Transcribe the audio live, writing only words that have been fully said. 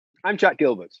I'm Jack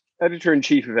Gilbert,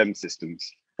 Editor-in-Chief of mSystems,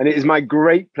 and it is my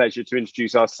great pleasure to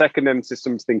introduce our second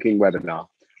mSystems Thinking webinar.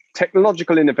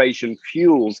 Technological innovation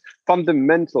fuels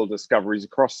fundamental discoveries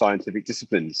across scientific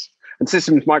disciplines, and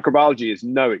systems microbiology is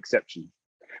no exception.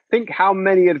 Think how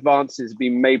many advances have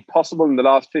been made possible in the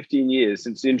last 15 years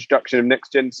since the introduction of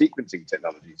next-gen sequencing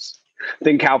technologies.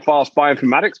 Think how fast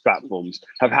bioinformatics platforms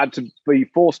have had to be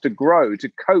forced to grow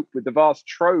to cope with the vast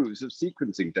troves of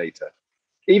sequencing data.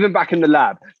 Even back in the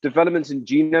lab, developments in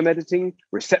genome editing,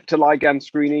 receptor ligand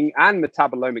screening, and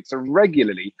metabolomics are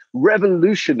regularly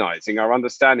revolutionizing our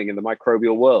understanding in the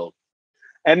microbial world.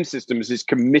 mSystems is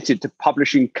committed to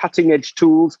publishing cutting-edge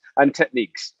tools and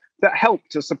techniques that help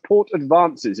to support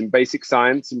advances in basic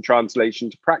science and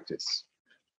translation to practice.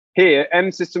 Here,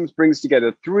 mSystems brings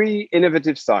together three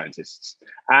innovative scientists,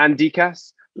 Anne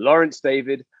Dekas, Lawrence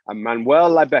David, and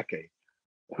Manuel Liebeke,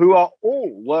 who are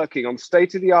all working on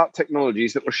state-of-the-art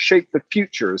technologies that will shape the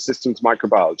future of systems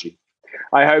microbiology.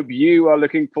 I hope you are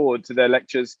looking forward to their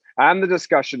lectures and the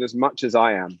discussion as much as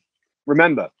I am.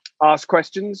 Remember, ask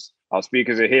questions. Our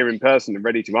speakers are here in person and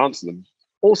ready to answer them.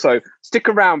 Also, stick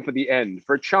around for the end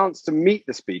for a chance to meet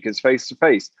the speakers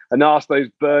face-to-face and ask those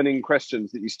burning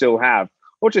questions that you still have,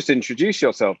 or just introduce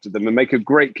yourself to them and make a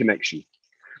great connection.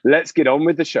 Let's get on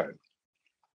with the show.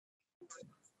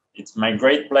 It's my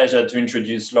great pleasure to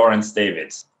introduce Lawrence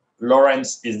David.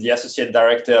 Lawrence is the Associate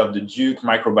Director of the Duke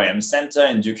Microbiome Center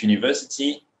in Duke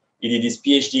University. He did his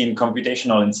Ph.D. in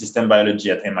computational and system biology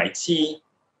at MIT,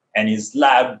 and his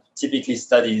lab typically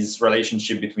studies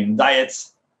relationship between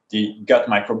diets, the gut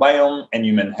microbiome, and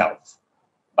human health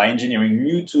by engineering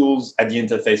new tools at the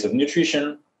interface of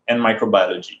nutrition and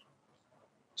microbiology.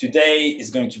 Today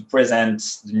is going to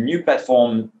present the new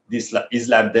platform his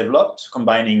lab developed,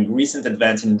 combining recent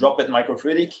advances in Droplet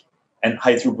Microfluidic and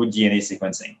high-throughput DNA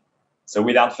sequencing. So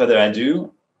without further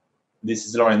ado, this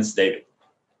is Lawrence David.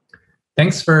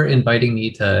 Thanks for inviting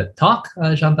me to talk,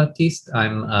 Jean-Baptiste.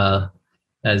 I'm,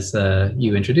 as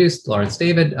you introduced, Lawrence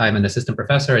David. I'm an assistant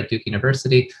professor at Duke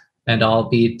University, and I'll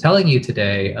be telling you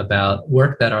today about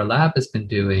work that our lab has been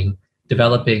doing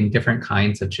developing different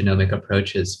kinds of genomic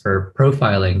approaches for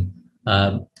profiling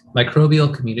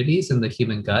microbial communities in the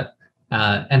human gut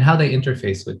and how they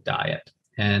interface with diet.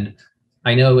 And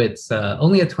I know it's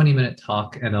only a 20-minute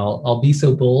talk, and I'll be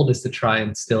so bold as to try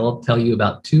and still tell you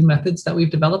about two methods that we've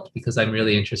developed because I'm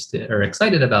really interested or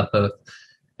excited about both.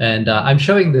 And I'm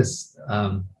showing this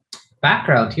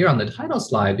background here on the title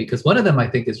slide because one of them I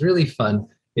think is really fun.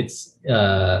 It's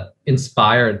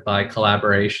inspired by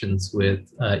collaborations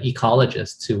with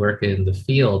ecologists who work in the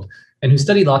field and who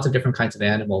study lots of different kinds of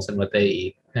animals and what they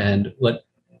eat. And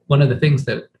one of the things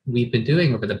that we've been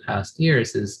doing over the past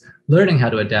years is learning how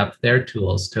to adapt their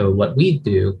tools to what we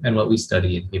do and what we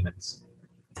study in humans.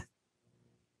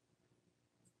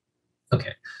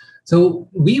 Okay, so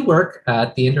we work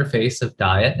at the interface of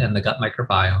diet and the gut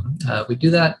microbiome. We do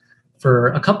that for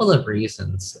a couple of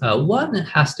reasons. One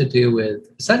has to do with,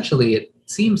 essentially, it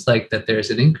seems like that there's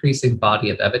an increasing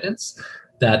body of evidence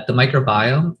that the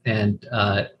microbiome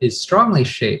is strongly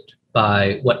shaped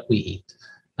by what we eat.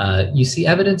 You see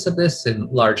evidence of this in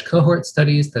large cohort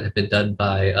studies that have been done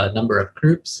by a number of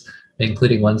groups,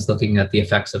 including ones looking at the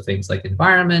effects of things like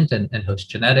environment and host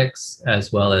genetics,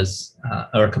 as well as,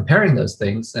 or comparing those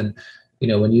things. And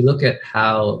when you look at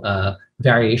how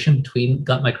variation between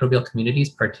gut microbial communities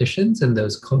partitions in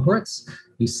those cohorts,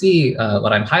 you see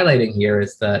what I'm highlighting here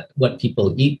is that what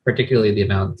people eat, particularly the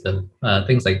amount of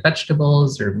things like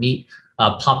vegetables or meat,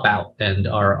 pop out and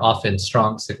are often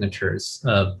strong signatures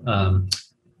of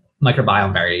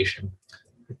microbiome variation.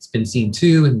 It's been seen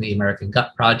too in the American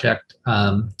Gut Project,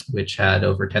 which had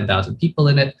over 10,000 people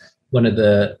in it. One of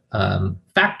the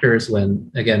factors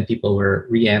when, again, people were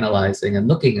reanalyzing and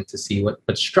looking to see what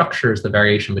structures the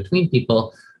variation between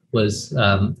people was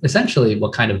essentially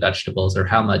what kind of vegetables or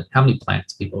how many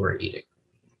plants people were eating.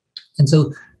 And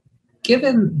so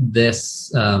given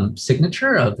this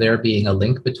signature of there being a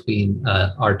link between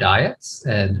our diets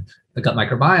and the gut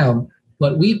microbiome,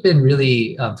 what we've been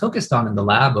really focused on in the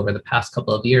lab over the past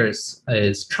couple of years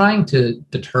is trying to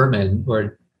determine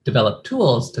or develop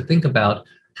tools to think about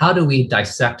how do we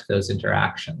dissect those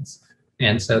interactions.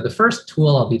 And so the first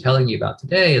tool I'll be telling you about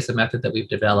today is a method that we've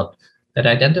developed that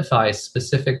identifies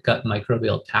specific gut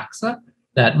microbial taxa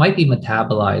that might be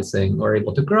metabolizing or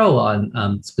able to grow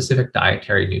on specific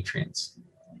dietary nutrients.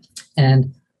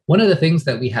 And one of the things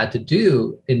that we had to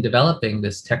do in developing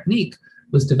this technique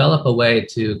was develop a way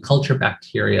to culture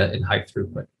bacteria in high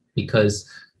throughput, because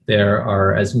there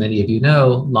are, as many of you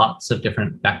know, lots of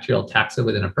different bacterial taxa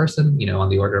within a person, on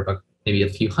the order of maybe a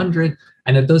few hundred,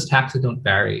 and that those taxa don't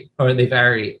vary, or they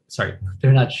vary, sorry,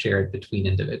 they're not shared between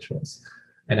individuals.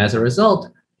 And as a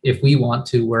result, if we want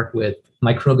to work with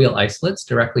microbial isolates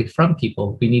directly from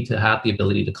people, we need to have the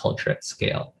ability to culture at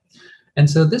scale. And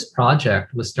so this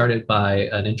project was started by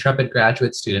an intrepid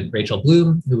graduate student, Rachel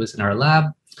Bloom, who was in our lab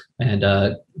and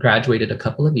graduated a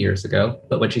couple of years ago.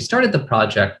 But when she started the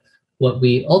project, what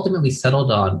we ultimately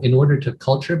settled on in order to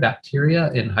culture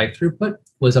bacteria in high throughput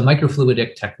was a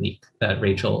microfluidic technique that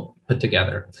Rachel put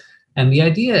together. And the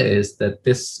idea is that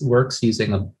this works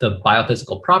using the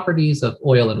biophysical properties of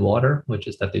oil and water, which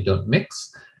is that they don't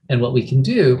mix. And what we can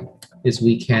do is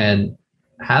we can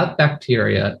have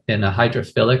bacteria in a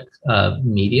hydrophilic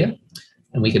media,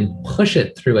 and we can push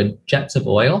it through jets of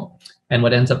oil. And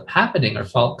what ends up happening or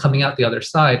coming out the other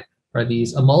side are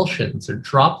these emulsions or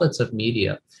droplets of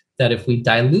media that if we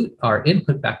dilute our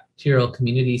input bacterial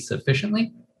community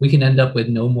sufficiently, we can end up with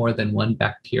no more than one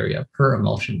bacteria per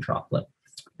emulsion droplet.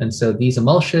 And so these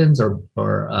emulsions or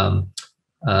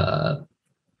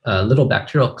little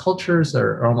bacterial cultures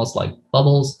are almost like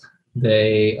bubbles.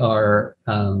 They are,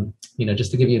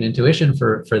 just to give you an intuition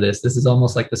for this, this is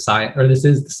almost like the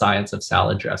science of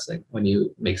salad dressing. When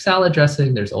you make salad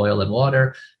dressing, there's oil and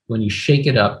water. When you shake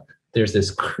it up, there's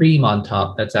this cream on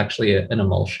top that's actually an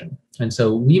emulsion. And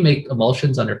so we make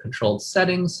emulsions under controlled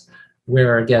settings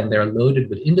where, again, they're loaded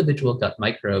with individual gut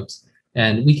microbes,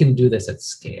 and we can do this at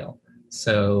scale.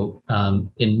 So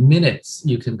in minutes,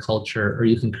 you can culture or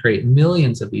you can create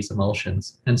millions of these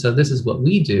emulsions. And so this is what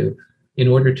we do in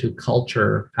order to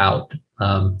culture out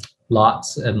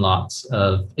lots and lots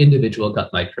of individual gut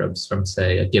microbes from,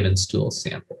 say, a given stool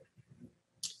sample.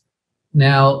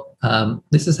 Now,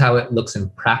 this is how it looks in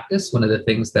practice. One of the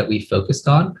things that we focused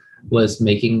on was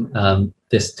making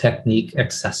this technique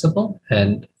accessible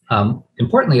and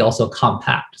importantly also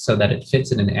compact so that it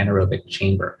fits in an anaerobic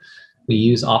chamber. We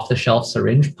use off-the-shelf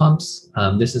syringe pumps.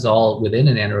 This is all within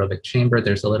an anaerobic chamber.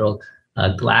 There's a little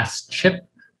glass chip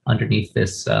underneath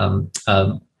this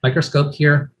microscope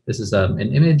here. This is an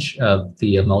image of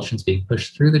the emulsions being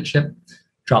pushed through the chip.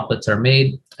 Droplets are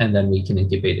made, and then we can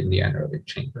incubate in the anaerobic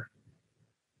chamber.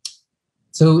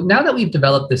 So now that we've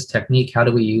developed this technique, how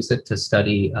do we use it to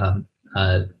study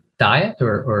diet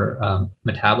or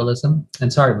metabolism?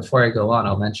 And sorry, before I go on,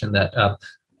 I'll mention that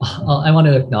I want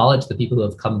to acknowledge the people who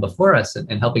have come before us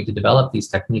in helping to develop these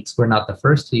techniques. We're not the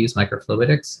first to use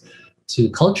microfluidics to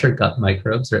culture gut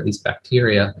microbes, or at least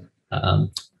bacteria.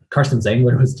 Carsten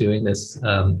Zengler was doing this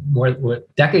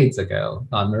decades ago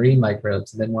on marine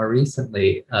microbes, and then more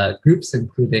recently, groups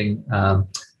including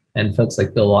and folks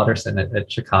like Bill Watterson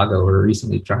at Chicago were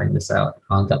recently trying this out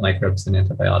on gut microbes and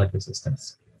antibiotic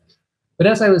resistance. But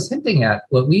as I was hinting at,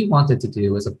 what we wanted to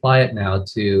do was apply it now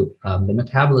to the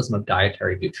metabolism of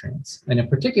dietary nutrients. And in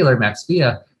particular, Max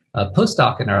Villa, a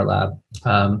postdoc in our lab,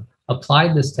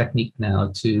 applied this technique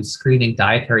now to screening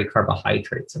dietary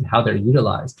carbohydrates and how they're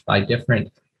utilized by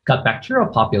different gut bacterial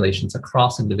populations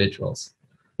across individuals.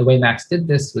 The way Max did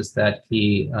this was that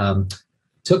he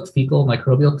took fecal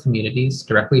microbial communities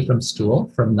directly from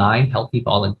stool from 9 healthy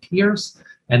volunteers,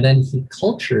 and then he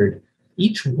cultured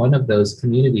each one of those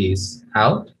communities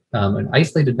out and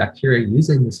isolated bacteria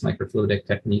using this microfluidic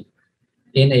technique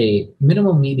in a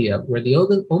minimal media where the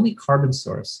only carbon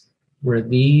source were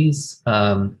these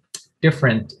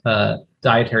different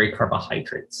dietary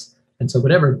carbohydrates. And so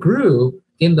whatever grew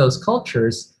in those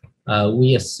cultures,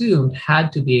 we assumed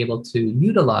had to be able to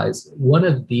utilize one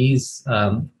of these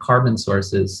carbon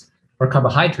sources or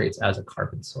carbohydrates as a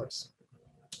carbon source.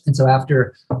 And so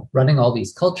after running all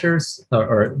these cultures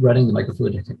or running the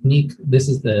microfluidic technique, this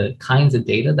is the kinds of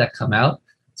data that come out.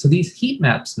 So these heat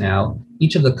maps now,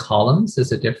 each of the columns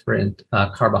is a different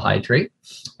carbohydrate,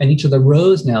 and each of the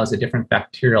rows now is a different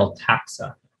bacterial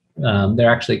taxa.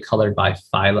 They're actually colored by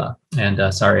phyla.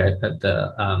 And sorry, I put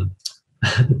the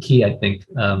key, I think,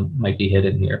 might be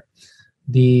hidden here.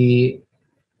 The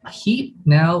heat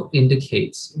now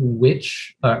indicates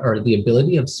which, or the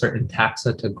ability of certain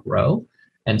taxa to grow.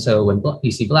 And so when you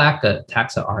see black, the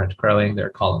taxa aren't growing, there are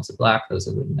columns of black, those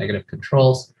are the negative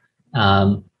controls.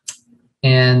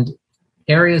 And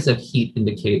areas of heat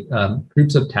indicate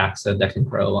groups of taxa that can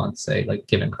grow on, say, like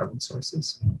given carbon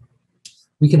sources.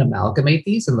 We can amalgamate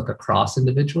these and look across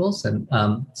individuals. And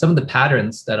some of the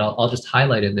patterns that I'll just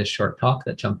highlight in this short talk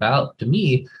that jump out to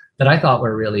me that I thought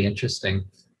were really interesting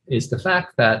is the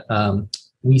fact that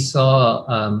we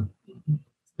saw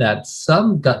that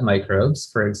some gut microbes,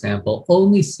 for example,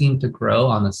 only seem to grow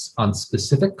on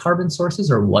specific carbon sources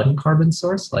or one carbon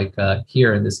source, like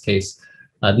here in this case,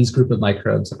 these group of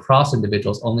microbes across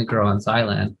individuals only grow on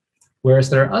xylan. Whereas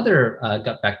there are other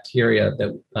gut bacteria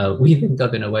that we think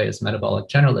of in a way as metabolic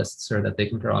generalists, or that they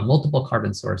can grow on multiple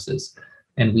carbon sources.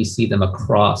 And we see them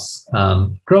across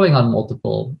growing on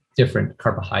multiple different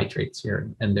carbohydrates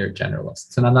here, and they're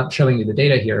generalists. And I'm not showing you the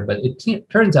data here, but it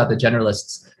turns out that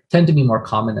generalists tend to be more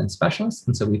common than specialists.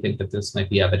 And so we think that this might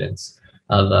be evidence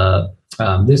of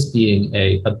this being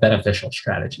a beneficial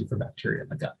strategy for bacteria in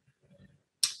the gut.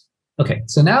 Okay,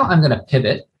 so now I'm going to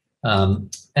pivot, and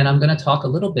I'm going to talk a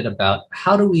little bit about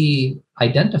how do we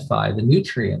identify the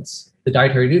nutrients, the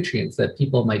dietary nutrients that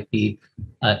people might be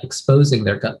exposing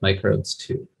their gut microbes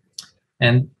to.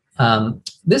 And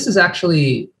this is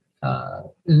actually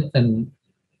kind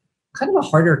of a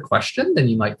harder question than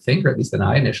you might think, or at least than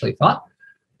I initially thought,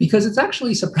 because it's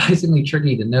actually surprisingly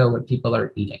tricky to know what people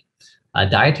are eating.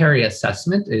 Dietary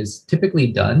assessment is typically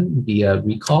done via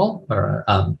recall, or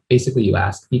basically you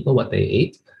ask people what they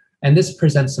ate. And this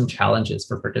presents some challenges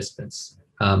for participants.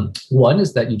 One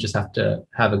is that you just have to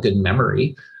have a good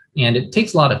memory, and it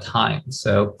takes a lot of time.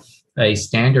 So a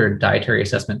standard dietary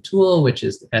assessment tool, which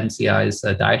is NCI's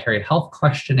Dietary Health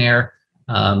Questionnaire,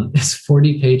 is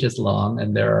 40 pages long,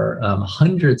 and there are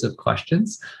hundreds of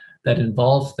questions that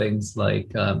involve things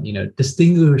like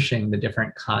distinguishing the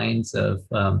different kinds of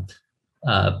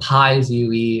pies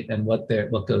you eat and what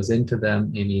goes into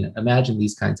them. I mean, imagine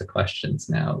these kinds of questions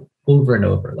now over and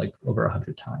over, like over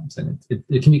 100 times. And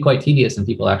it can be quite tedious, and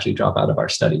people actually drop out of our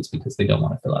studies because they don't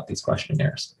want to fill out these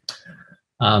questionnaires.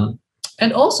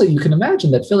 And also, you can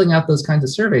imagine that filling out those kinds of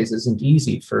surveys isn't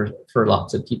easy for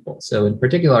lots of people. So in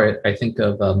particular, I think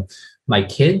of my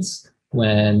kids.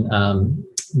 When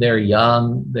they're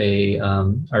young, they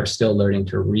are still learning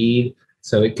to read.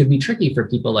 So it could be tricky for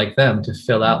people like them to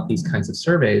fill out these kinds of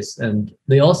surveys. And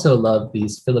they also love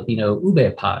these Filipino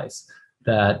ube pies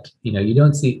that, you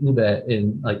don't see ube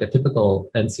in like a typical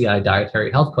NCI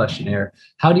dietary health questionnaire.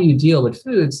 How do you deal with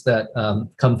foods that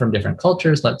come from different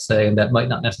cultures, let's say, and that might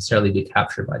not necessarily be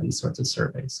captured by these sorts of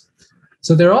surveys?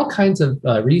 So there are all kinds of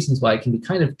reasons why it can be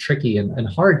kind of tricky and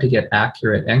hard to get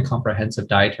accurate and comprehensive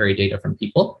dietary data from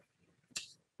people.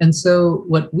 And so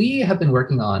what we have been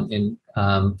working on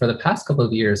for the past couple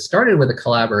of years started with a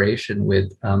collaboration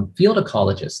with field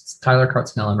ecologists, Tyler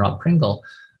Cartsnell and Rob Pringle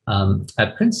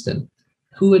at Princeton,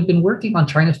 who had been working on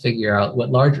trying to figure out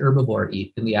what large herbivores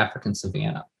eat in the African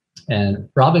savanna. And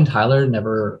Rob and Tyler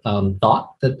never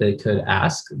thought that they could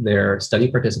ask their study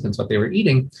participants what they were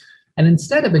eating, and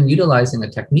instead have been utilizing a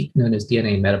technique known as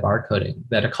DNA metabarcoding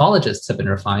that ecologists have been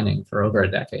refining for over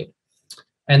a decade.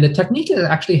 And the technique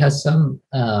actually has some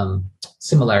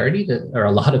similarity or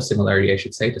a lot of similarity, I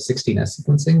should say, to 16S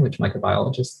sequencing, which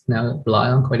microbiologists now rely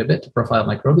on quite a bit to profile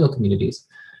microbial communities,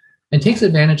 and takes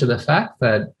advantage of the fact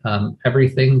that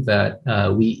everything that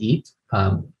we eat,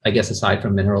 I guess aside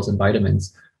from minerals and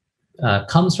vitamins,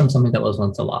 comes from something that was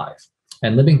once alive.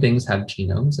 And living things have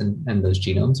genomes, and those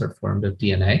genomes are formed of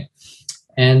DNA.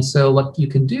 And so what you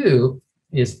can do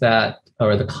is that,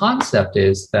 or the concept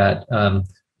is that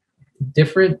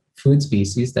different food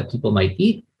species that people might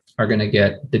eat are going to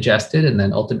get digested and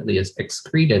then ultimately is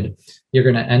excreted. You're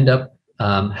going to end up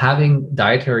having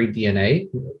dietary DNA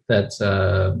that's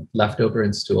left over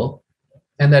in stool.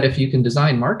 And that if you can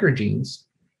design marker genes,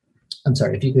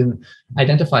 if you can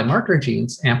identify marker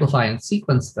genes, amplify and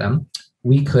sequence them,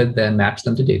 we could then match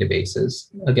them to databases.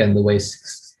 Again, the way,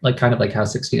 kind of like how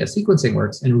 16S sequencing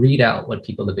works, and read out what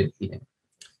people have been eating.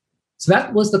 So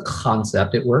that was the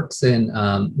concept. It works in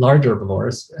large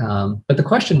herbivores, but the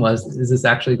question was, is this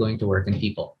actually going to work in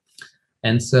people?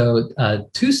 And so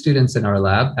two students in our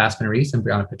lab, Aspen Reese and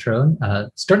Brianna Petrone,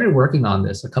 started working on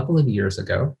this a couple of years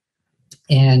ago.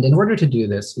 And in order to do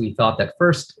this, we thought that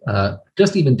first,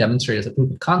 just even demonstrate as a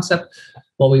proof of concept,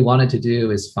 what we wanted to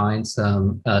do is find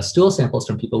some stool samples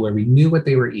from people where we knew what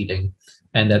they were eating,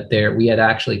 and that we had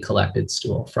actually collected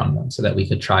stool from them so that we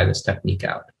could try this technique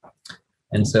out.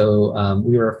 And so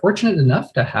we were fortunate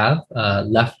enough to have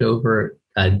leftover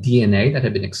DNA that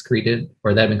had been excreted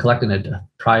or that had been collected in a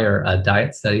prior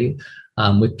diet study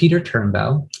with Peter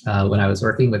Turnbow when I was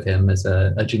working with him as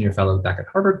a junior fellow back at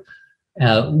Harvard.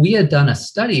 We had done a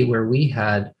study where we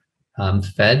had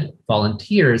fed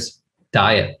volunteers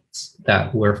diets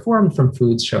that were formed from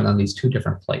foods shown on these two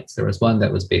different plates. There was one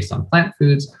that was based on plant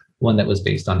foods, one that was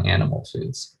based on animal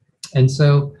foods. And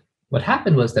so what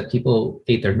happened was that people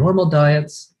ate their normal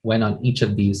diets, went on each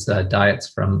of these diets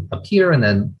from up here, and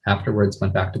then afterwards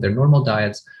went back to their normal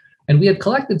diets. And we had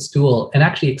collected stool and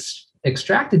actually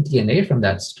extracted DNA from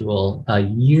that stool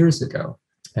years ago.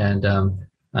 And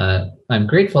I'm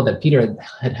grateful that Peter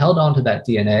had held on to that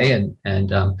DNA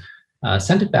and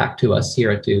sent it back to us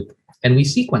here at Duke, and we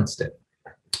sequenced it.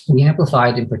 We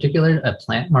amplified in particular a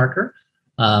plant marker.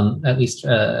 At least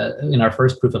in our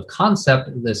first proof of concept,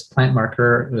 this plant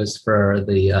marker was for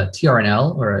the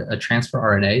tRNL, or a transfer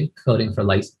RNA coding for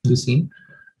leucine.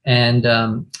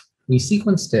 And we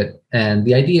sequenced it. And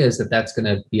the idea is that that's going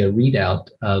to be a readout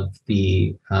of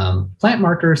the plant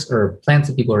markers or plants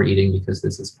that people are eating, because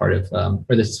this is part of,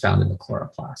 or this is found in the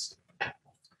chloroplast.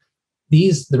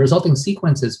 The resulting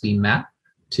sequences we map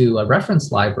to a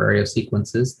reference library of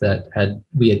sequences that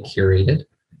we had curated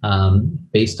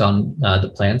based on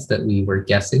the plants that we were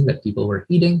guessing that people were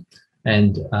eating.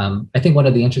 And I think one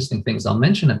of the interesting things I'll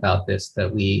mention about this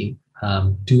that we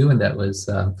do, and that was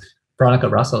Veronica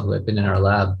Russell, who had been in our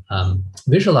lab,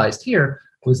 visualized here,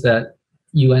 was that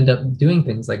you end up doing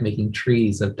things like making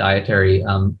trees of dietary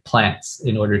plants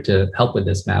in order to help with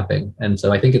this mapping. And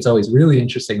so I think it's always really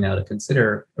interesting now to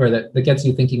consider, or that gets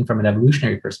you thinking from an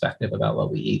evolutionary perspective about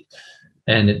what we eat.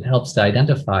 And it helps to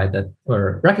identify that,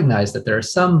 or recognize that there are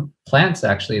some plants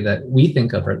actually that we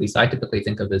think of, or at least I typically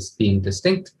think of, as being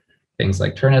distinct. Things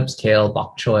like turnips, kale,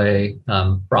 bok choy,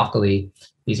 broccoli.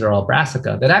 These are all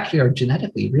brassica that actually are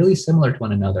genetically really similar to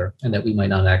one another, and that we might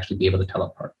not actually be able to tell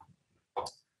apart.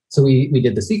 So we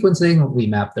did the sequencing, we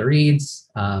mapped the reads,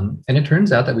 and it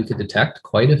turns out that we could detect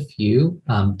quite a few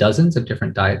dozens of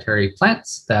different dietary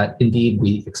plants that indeed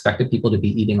we expected people to be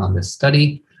eating on this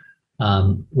study.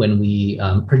 When we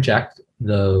project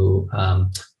the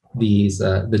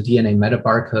DNA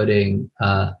metabarcoding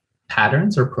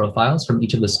patterns or profiles from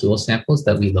each of the stool samples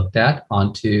that we looked at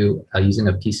onto using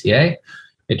a PCA,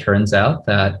 it turns out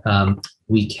that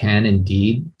we can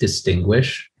indeed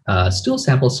distinguish stool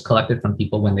samples collected from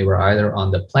people when they were either on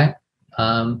the plant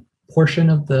portion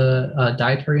of the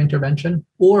dietary intervention,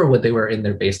 or when they were in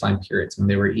their baseline periods when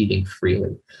they were eating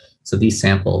freely. So these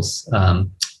samples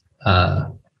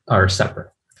are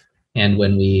separate. And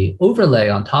when we overlay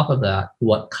on top of that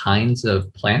what kinds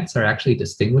of plants are actually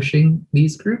distinguishing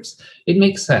these groups, it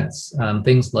makes sense.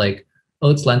 Things like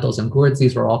oats, lentils, and gourds,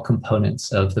 these were all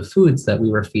components of the foods that we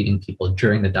were feeding people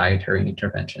during the dietary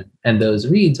intervention. And those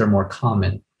reads are more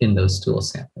common in those stool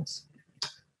samples.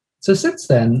 So since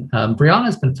then,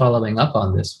 Brianna's been following up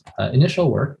on this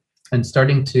initial work and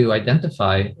starting to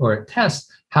identify or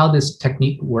test how this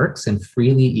technique works in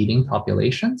freely eating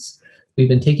populations. We've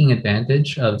been taking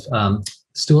advantage of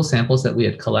stool samples that we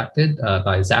had collected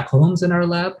by Zach Holmes in our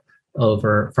lab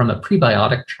from a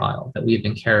prebiotic trial that we've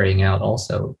been carrying out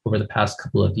also over the past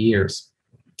couple of years,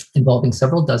 involving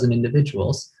several dozen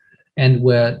individuals. And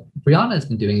what Brianna has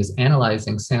been doing is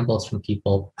analyzing samples from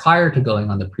people prior to going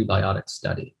on the prebiotic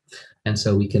study. And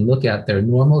so we can look at their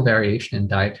normal variation in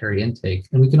dietary intake,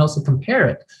 and we can also compare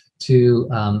it to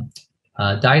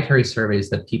dietary surveys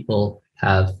that people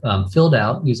have filled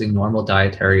out using normal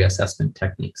dietary assessment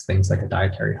techniques, things like a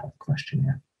dietary health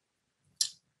questionnaire.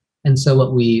 And so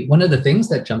one of the things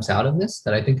that jumps out of this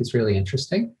that I think is really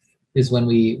interesting is when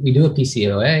we do a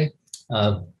PCOA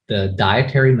of the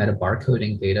dietary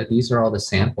metabarcoding data. These are all the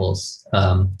samples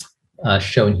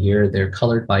shown here. They're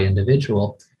colored by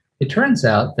individual. It turns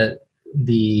out that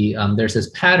there's this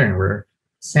pattern where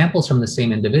samples from the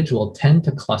same individual tend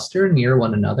to cluster near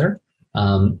one another.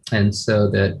 And so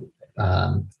that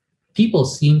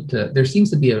there seems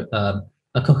to be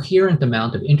a coherent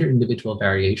amount of interindividual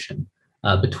variation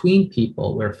between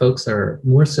people, where folks are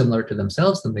more similar to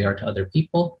themselves than they are to other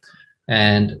people.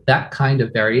 And that kind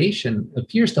of variation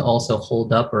appears to also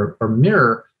hold up or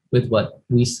mirror with what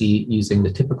we see using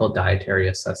the typical dietary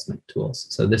assessment tools.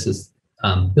 So this is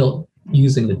built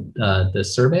using the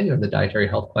survey or the dietary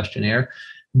health questionnaire.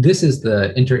 This is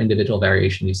the interindividual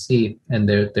variation you see, and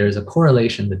there's a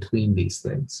correlation between these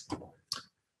things.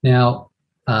 Now,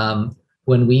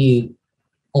 when we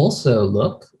also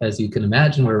look, as you can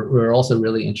imagine, we're also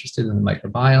really interested in the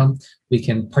microbiome. We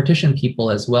can partition people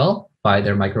as well by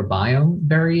their microbiome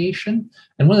variation.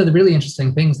 And one of the really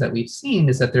interesting things that we've seen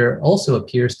is that there also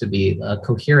appears to be a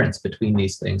coherence between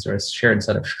these things, or a shared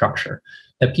set of structure,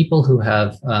 that people who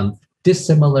have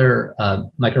dissimilar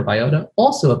microbiota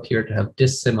also appear to have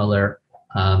dissimilar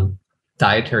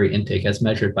dietary intake as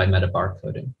measured by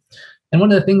metabarcoding. And one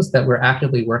of the things that we're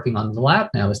actively working on in the lab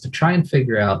now is to try and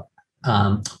figure out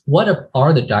what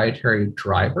are the dietary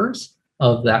drivers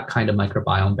of that kind of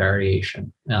microbiome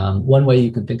variation. One way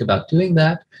you can think about doing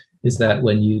that is that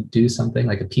when you do something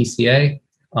like a PCA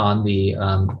on the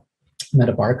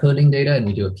metabarcoding data, and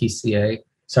you do a PCA,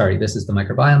 sorry, this is the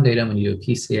microbiome data, and when you do a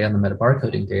PCA on the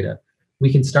metabarcoding data,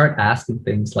 we can start asking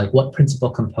things like what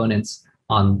principal components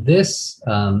on this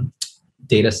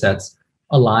data sets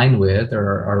align with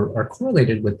or are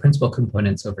correlated with principal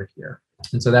components over here.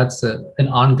 And so that's an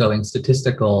ongoing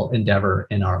statistical endeavor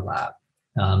in our lab.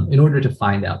 in order to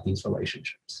find out these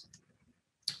relationships.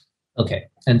 Okay,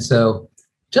 and so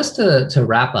just to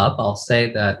wrap up, I'll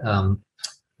say that,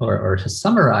 or to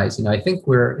summarize, I think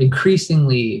we're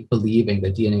increasingly believing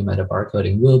that DNA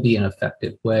metabarcoding will be an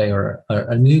effective way or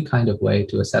a new kind of way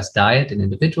to assess diet in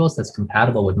individuals that's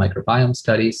compatible with microbiome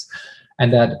studies.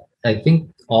 And that I think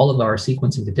all of our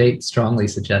sequencing to date strongly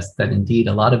suggests that indeed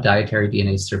a lot of dietary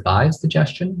DNA survives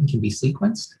digestion and can be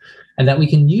sequenced, and that we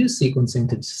can use sequencing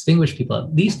to distinguish people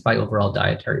at least by overall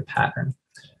dietary pattern.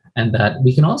 And that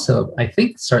we can also, I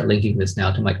think, start linking this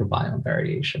now to microbiome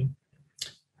variation.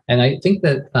 And I think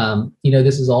that,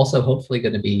 this is also hopefully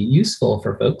going to be useful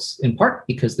for folks, in part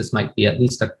because this might be at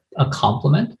least a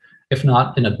complement, if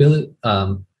not an ability,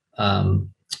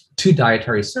 to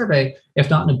dietary survey, if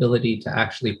not an ability to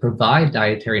actually provide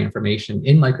dietary information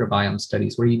in microbiome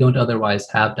studies where you don't otherwise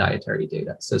have dietary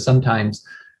data. So sometimes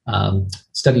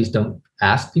studies don't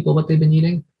ask people what they've been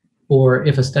eating, or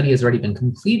if a study has already been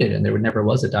completed and there never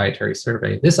was a dietary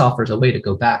survey, this offers a way to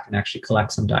go back and actually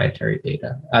collect some dietary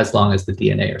data as long as the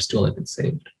DNA or stool have been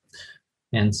saved.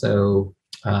 And so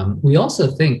we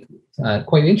also think,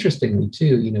 quite interestingly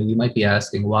too, you might be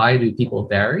asking, why do people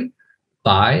vary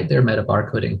by their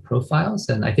metabarcoding profiles?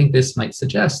 And I think this might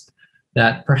suggest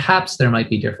that perhaps there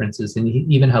might be differences in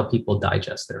even how people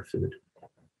digest their food.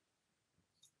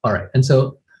 All right, and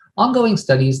so ongoing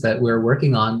studies that we're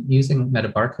working on using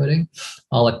metabarcoding,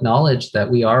 I'll acknowledge that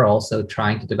we are also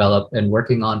trying to develop and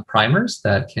working on primers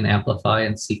that can amplify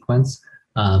and sequence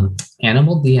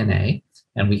animal DNA,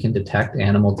 and we can detect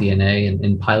animal DNA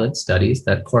in pilot studies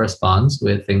that corresponds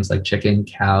with things like chicken,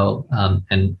 cow,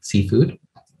 and seafood.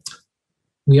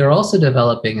 We are also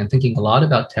developing and thinking a lot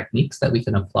about techniques that we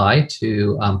can apply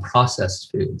to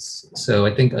processed foods. So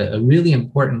I think a really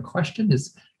important question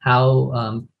is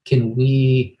how can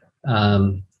we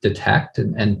detect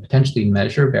and potentially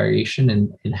measure variation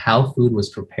in how food was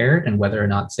prepared and whether or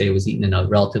not, say, it was eaten in a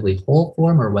relatively whole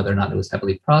form or whether or not it was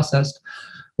heavily processed.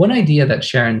 One idea that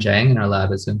Sharon Zhang in our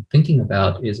lab has been thinking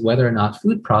about is whether or not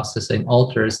food processing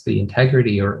alters the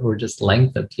integrity or just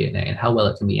length of DNA and how well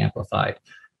it can be amplified.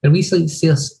 And we see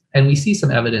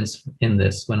some evidence in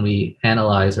this when we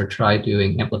analyze or try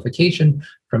doing amplification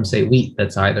from, say, wheat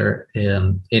that's either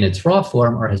in its raw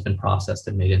form or has been processed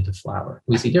and made into flour.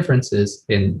 We see differences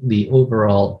in the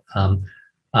overall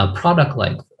product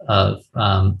length of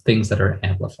things that are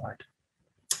amplified.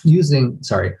 We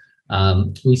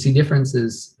see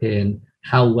differences in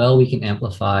how well we can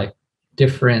amplify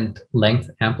different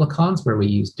length amplicons, where we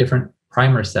use different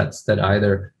primer sets that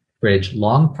either bridge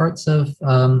long parts of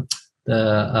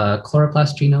the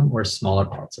chloroplast genome or smaller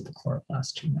parts of the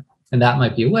chloroplast genome. And that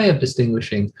might be a way of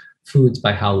distinguishing foods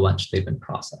by how much they've been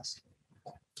processed.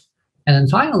 And then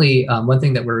finally, one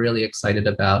thing that we're really excited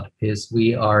about is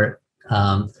we are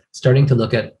starting to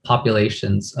look at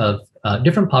populations of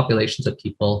different populations of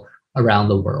people around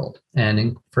the world.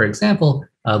 And for example,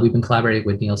 we've been collaborating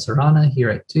with Neil Serrana here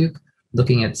at Duke,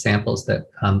 looking at samples that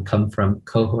come from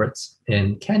cohorts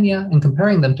in Kenya and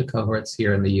comparing them to cohorts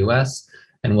here in the US.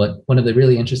 And one of the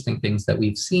really interesting things that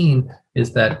we've seen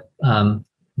is that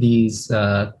these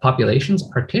populations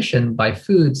partition by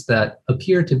foods that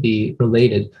appear to be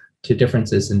related to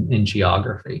differences in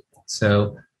geography.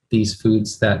 So these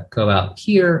foods that go out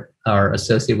here are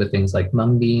associated with things like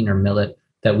mung bean or millet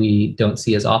that we don't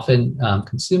see as often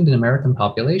consumed in American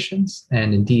populations,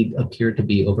 and indeed appear to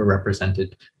be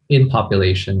overrepresented in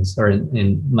populations or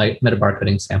in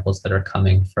metabarcoding samples that are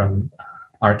coming from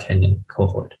our Kenyan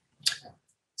cohort.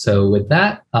 So with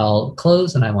that, I'll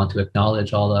close, and I want to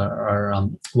acknowledge all our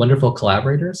wonderful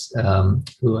collaborators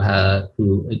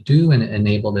who do and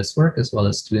enable this work, as well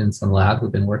as students in the lab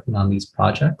who've been working on these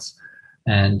projects,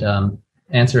 and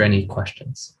answer any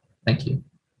questions. Thank you.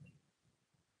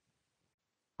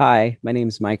 Hi, my name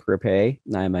is Microbe.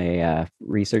 I'm a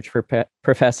research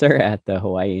professor at the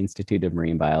Hawaii Institute of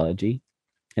Marine Biology.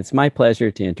 It's my pleasure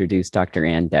to introduce Dr.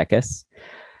 Ann Dekas.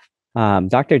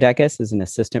 Dr. Dekas is an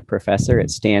assistant professor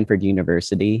at Stanford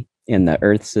University in the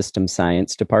Earth System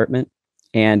Science Department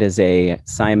and is a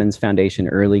Simons Foundation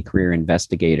early career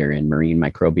investigator in marine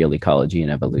microbial ecology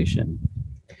and evolution.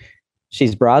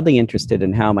 She's broadly interested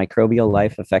in how microbial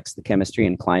life affects the chemistry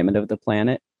and climate of the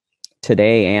planet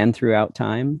today and throughout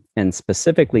time, and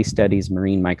specifically studies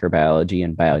marine microbiology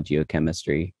and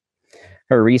biogeochemistry.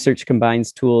 Her research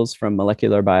combines tools from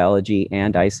molecular biology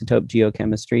and isotope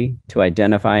geochemistry to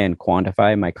identify and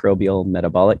quantify microbial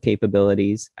metabolic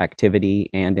capabilities, activity,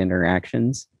 and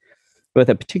interactions, with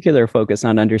a particular focus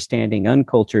on understanding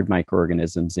uncultured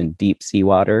microorganisms in deep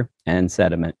seawater and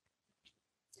sediment.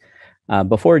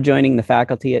 Before joining the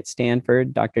faculty at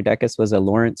Stanford, Dr. Dekas was a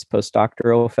Lawrence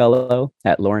postdoctoral fellow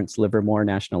at Lawrence Livermore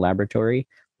National Laboratory,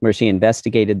 where she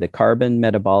investigated the carbon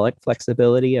metabolic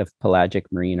flexibility of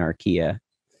pelagic marine archaea.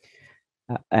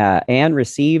 Anne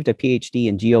received a Ph.D.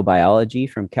 in geobiology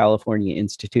from California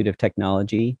Institute of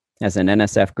Technology as an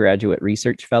NSF graduate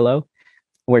research fellow,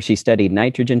 where she studied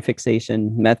nitrogen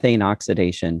fixation, methane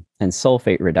oxidation, and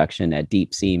sulfate reduction at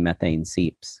deep sea methane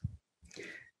seeps.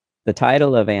 The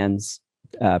title of Anne's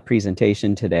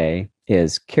presentation today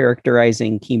is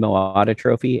Characterizing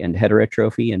Chemoautotrophy and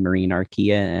Heterotrophy in Marine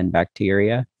Archaea and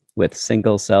Bacteria with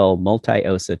Single-Cell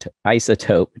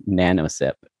Multi-Isotope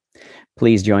NanoSIP.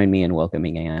 Please join me in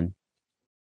welcoming Anne.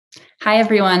 Hi,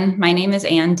 everyone. My name is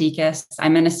Anne Dekas.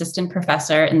 I'm an assistant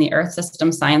professor in the Earth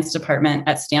System Science Department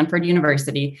at Stanford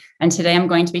University, and today I'm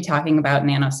going to be talking about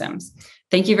NanoSIMS.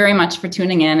 Thank you very much for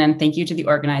tuning in, and thank you to the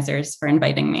organizers for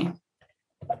inviting me.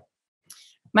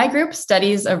 My group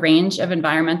studies a range of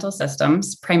environmental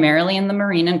systems, primarily in the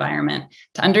marine environment,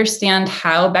 to understand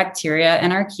how bacteria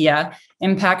and archaea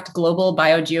impact global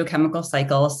biogeochemical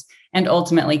cycles and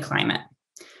ultimately climate.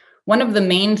 One of the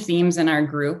main themes in our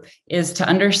group is to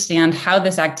understand how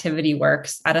this activity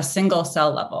works at a single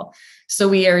cell level. So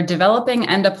we are developing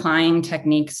and applying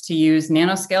techniques to use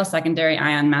nanoscale secondary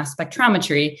ion mass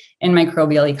spectrometry in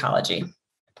microbial ecology.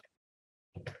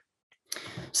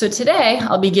 So today,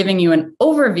 I'll be giving you an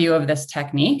overview of this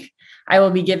technique. I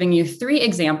will be giving you 3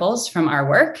 examples from our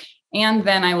work, and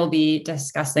then I will be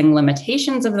discussing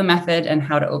limitations of the method and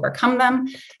how to overcome them,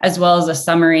 as well as a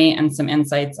summary and some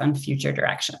insights on future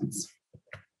directions.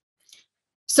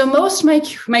 So most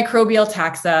microbial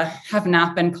taxa have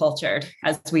not been cultured,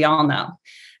 as we all know,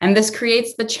 and this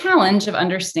creates the challenge of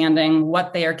understanding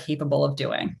what they are capable of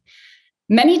doing.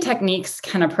 Many techniques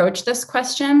can approach this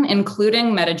question,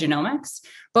 including metagenomics,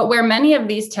 but where many of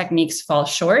these techniques fall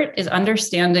short is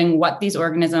understanding what these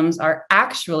organisms are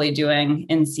actually doing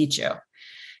in situ.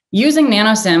 Using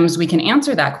NanoSIMS, we can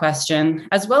answer that question,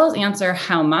 as well as answer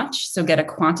how much, so get a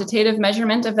quantitative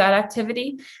measurement of that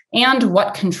activity, and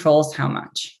what controls how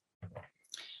much.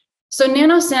 So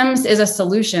NanoSIMS is a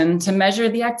solution to measure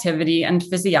the activity and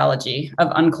physiology of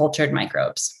uncultured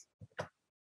microbes.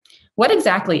 What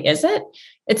exactly is it?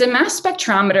 It's a mass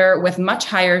spectrometer with much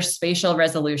higher spatial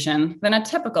resolution than a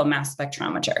typical mass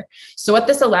spectrometer. So what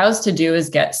this allows to do is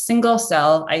get single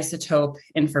cell isotope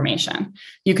information.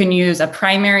 You can use a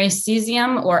primary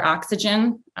cesium or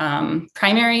oxygen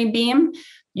primary beam.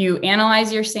 You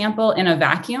analyze your sample in a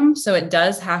vacuum, so it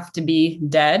does have to be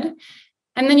dead.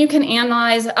 And then you can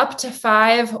analyze up to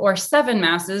 5 or 7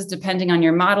 masses, depending on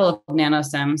your model of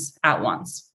NanoSIMS, at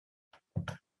once.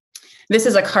 This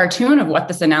is a cartoon of what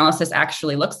this analysis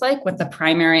actually looks like, with the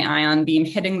primary ion beam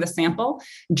hitting the sample,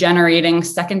 generating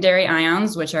secondary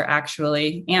ions, which are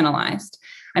actually analyzed.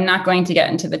 I'm not going to get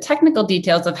into the technical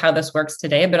details of how this works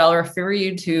today, but I'll refer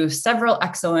you to several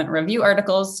excellent review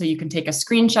articles so you can take a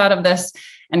screenshot of this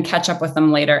and catch up with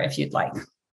them later if you'd like.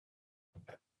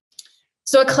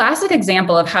 So a classic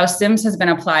example of how SIMS has been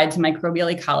applied to microbial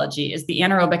ecology is the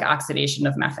anaerobic oxidation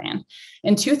of methane.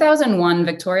 In 2001,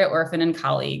 Victoria Orphan and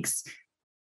colleagues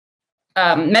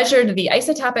measured the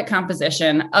isotopic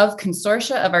composition of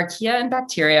consortia of archaea and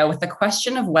bacteria with the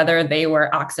question of whether they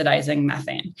were oxidizing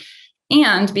methane.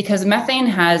 And because methane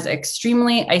has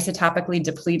extremely isotopically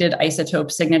depleted isotope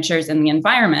signatures in the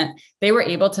environment, they were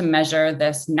able to measure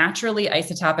this naturally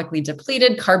isotopically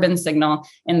depleted carbon signal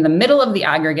in the middle of the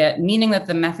aggregate, meaning that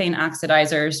the methane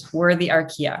oxidizers were the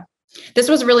archaea. This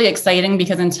was really exciting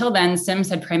because until then, SIMS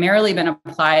had primarily been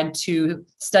applied to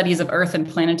studies of Earth and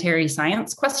planetary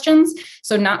science questions,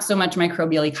 so not so much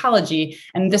microbial ecology,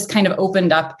 and this kind of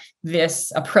opened up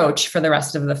this approach for the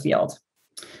rest of the field.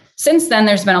 Since then,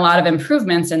 there's been a lot of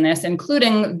improvements in this,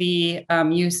 including the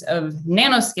use of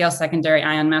nanoscale secondary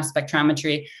ion mass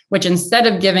spectrometry, which instead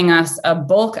of giving us a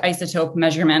bulk isotope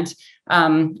measurement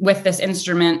with this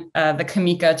instrument, the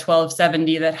Kamika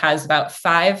 1270 that has about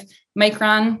 5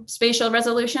 micron spatial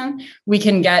resolution, we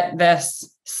can get this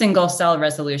single cell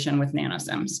resolution with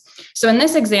NanoSIMS. So in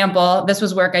this example, this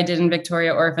was work I did in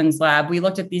Victoria Orphan's lab. We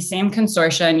looked at these same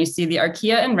consortia, and you see the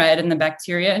archaea in red and the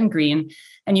bacteria in green,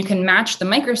 and you can match the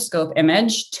microscope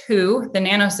image to the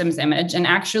NanoSIMS image and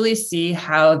actually see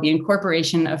how the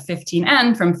incorporation of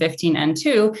 15N from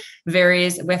 15N2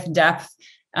 varies with depth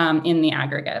in the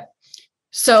aggregate.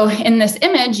 So in this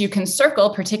image, you can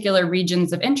circle particular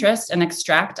regions of interest and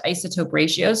extract isotope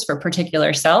ratios for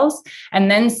particular cells, and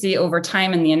then see over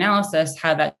time in the analysis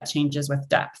how that changes with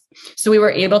depth. So we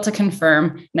were able to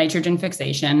confirm nitrogen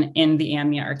fixation in the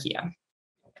amnia archaea.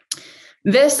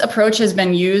 This approach has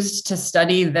been used to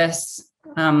study this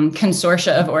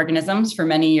consortia of organisms for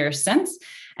many years since.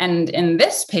 And in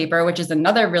this paper, which is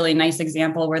another really nice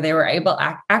example where they were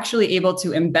actually able to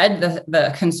embed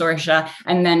the consortia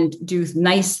and then do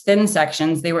nice thin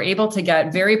sections, they were able to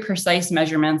get very precise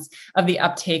measurements of the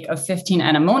uptake of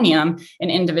 15N-ammonium in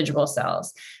individual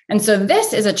cells. And so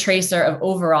this is a tracer of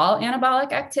overall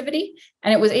anabolic activity.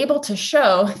 And it was able to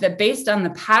show that based on the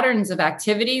patterns of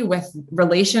activity with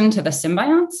relation to the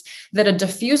symbionts, that a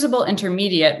diffusible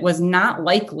intermediate was not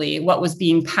likely what was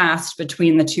being passed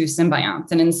between the two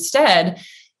symbionts. And instead,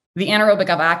 the anaerobic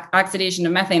oxidation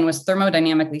of methane was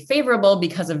thermodynamically favorable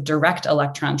because of direct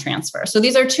electron transfer. So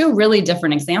these are two really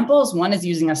different examples. One is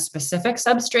using a specific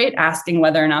substrate, asking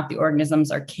whether or not the organisms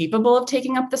are capable of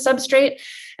taking up the substrate.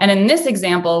 And in this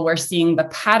example, we're seeing the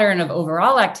pattern of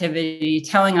overall activity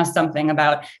telling us something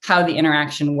about how the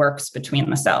interaction works between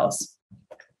the cells.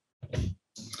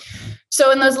 So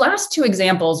in those last two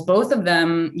examples, both of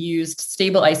them used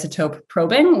stable isotope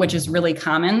probing, which is really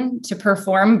common to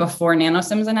perform before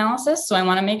NanoSIMS analysis. So I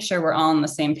want to make sure we're all on the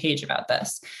same page about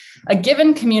this. A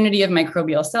given community of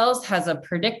microbial cells has a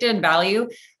predicted value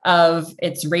of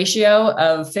its ratio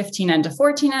of 15N to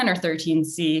 14N or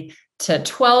 13C to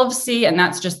 12C, and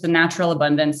that's just the natural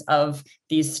abundance of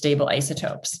these stable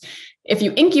isotopes. If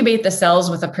you incubate the cells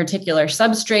with a particular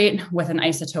substrate with an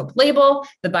isotope label,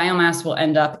 the biomass will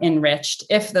end up enriched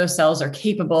if those cells are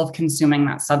capable of consuming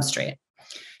that substrate.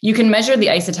 You can measure the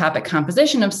isotopic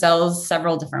composition of cells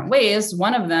several different ways.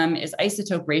 One of them is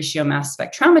isotope ratio mass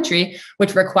spectrometry,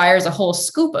 which requires a whole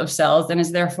scoop of cells and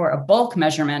is therefore a bulk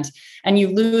measurement, and you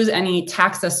lose any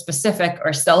taxa-specific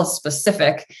or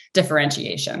cell-specific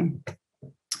differentiation.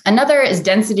 Another is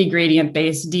density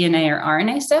gradient-based DNA or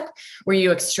RNA-seq, where you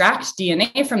extract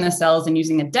DNA from the cells and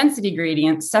using a density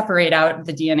gradient, separate out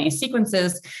the DNA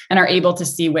sequences and are able to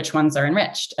see which ones are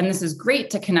enriched. And this is great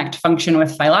to connect function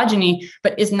with phylogeny,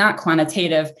 but is not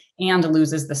quantitative and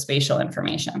loses the spatial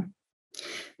information.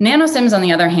 NanoSIMS, on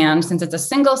the other hand, since it's a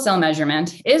single cell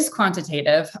measurement, is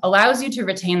quantitative, allows you to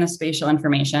retain the spatial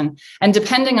information, and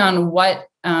depending on what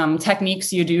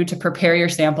techniques you do to prepare your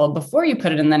sample before you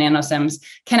put it in the NanoSIMS,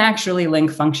 can actually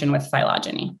link function with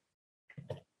phylogeny.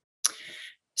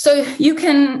 So you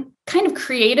can kind of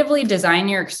creatively design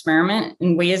your experiment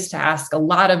in ways to ask a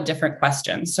lot of different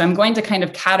questions. So I'm going to kind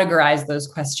of categorize those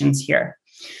questions here.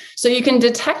 So you can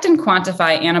detect and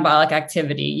quantify anabolic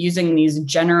activity using these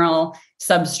general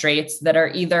substrates that are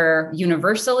either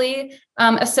universally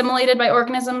assimilated by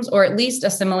organisms or at least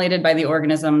assimilated by the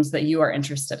organisms that you are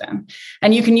interested in.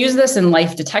 And you can use this in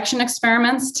life detection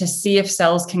experiments to see if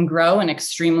cells can grow in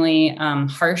extremely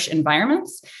harsh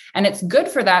environments. And it's good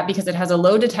for that because it has a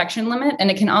low detection limit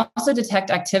and it can also detect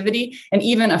activity in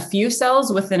even a few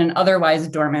cells within an otherwise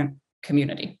dormant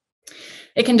community.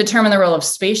 It can determine the role of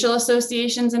spatial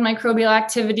associations in microbial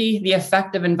activity, the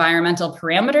effect of environmental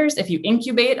parameters if you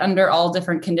incubate under all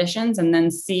different conditions and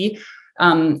then see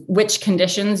which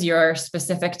conditions your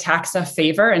specific taxa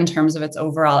favor in terms of its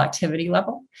overall activity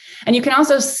level. And you can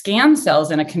also scan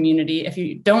cells in a community if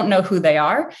you don't know who they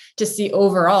are to see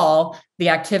overall the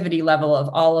activity level of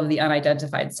all of the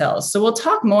unidentified cells. So we'll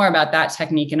talk more about that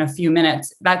technique in a few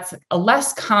minutes. That's a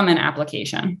less common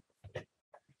application.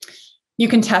 You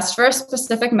can test for a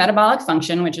specific metabolic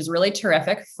function, which is really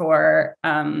terrific for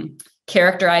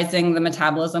characterizing the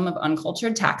metabolism of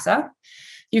uncultured taxa.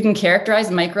 You can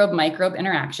characterize microbe-microbe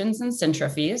interactions and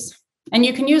centrophys. And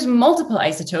you can use multiple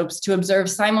isotopes to observe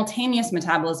simultaneous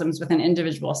metabolisms within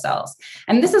individual cells.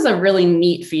 And this is a really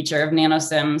neat feature of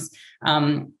NanoSIMS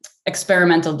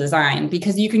experimental design,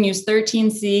 because you can use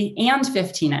 13C and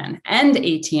 15N and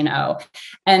 18O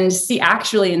and see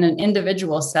actually in an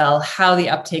individual cell how the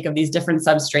uptake of these different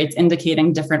substrates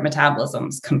indicating different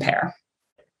metabolisms compare.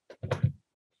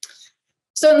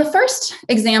 So in the first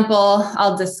example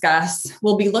I'll discuss,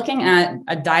 we'll be looking at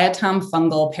a diatom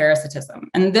fungal parasitism.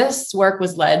 And this work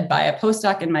was led by a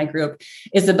postdoc in my group,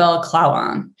 Isabelle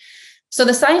Clauan. So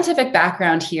the scientific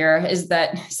background here is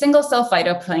that single-cell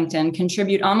phytoplankton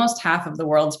contribute almost half of the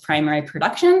world's primary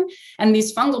production. And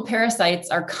these fungal parasites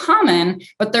are common,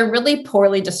 but they're really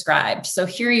poorly described. So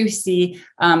here you see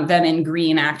them in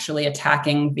green actually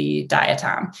attacking the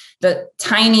diatom. The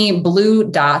tiny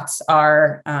blue dots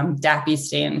are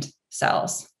DAPI-stained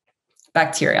cells,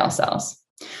 bacterial cells.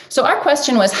 So our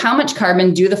question was, how much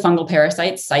carbon do the fungal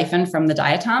parasites siphon from the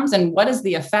diatoms, and what is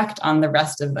the effect on the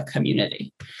rest of the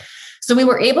community? So we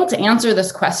were able to answer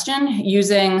this question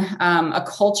using a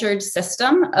cultured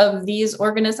system of these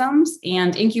organisms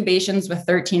and incubations with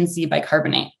 13C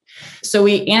bicarbonate. So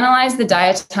we analyzed the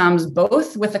diatoms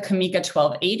both with a Kamika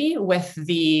 1280 with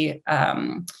the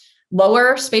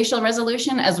lower spatial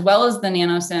resolution, as well as the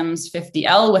NanoSIMS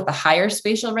 50L with the higher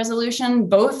spatial resolution,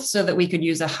 both so that we could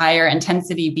use a higher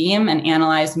intensity beam and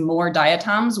analyze more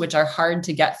diatoms, which are hard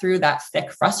to get through that thick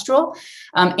frustral,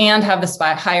 and have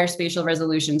the higher spatial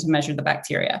resolution to measure the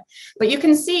bacteria. But you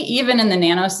can see even in the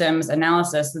NanoSIMS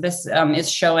analysis, this is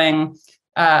showing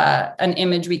an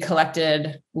image we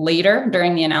collected later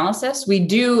during the analysis. We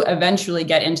do eventually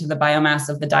get into the biomass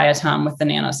of the diatom with the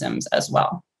NanoSIMS as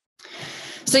well.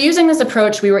 So using this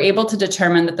approach, we were able to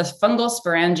determine that the fungal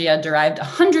sporangia derived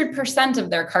 100% of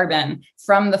their carbon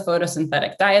from the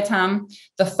photosynthetic diatom.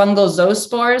 The fungal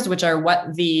zoospores, which are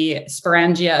what the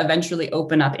sporangia eventually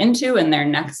open up into in their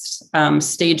next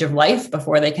stage of life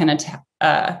before they can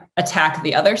attack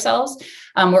the other cells,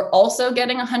 we're also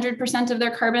getting 100% of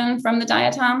their carbon from the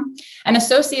diatom. And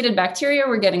associated bacteria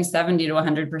were getting 70 to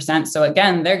 100%. So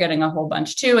again, they're getting a whole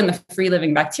bunch too. And the free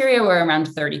living bacteria were around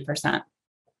 30%.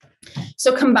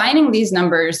 So combining these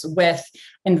numbers with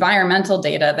environmental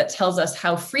data that tells us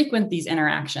how frequent these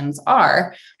interactions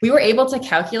are, we were able to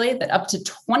calculate that up to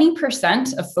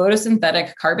 20% of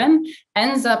photosynthetic carbon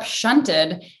ends up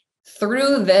shunted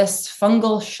through this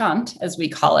fungal shunt, as we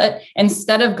call it,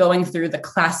 instead of going through the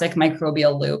classic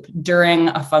microbial loop during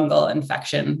a fungal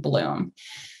infection bloom.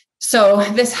 So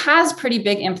this has pretty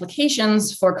big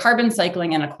implications for carbon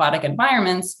cycling in aquatic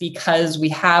environments because we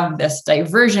have this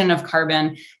diversion of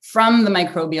carbon from the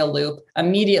microbial loop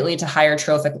immediately to higher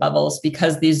trophic levels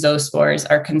because these zoospores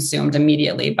are consumed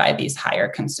immediately by these higher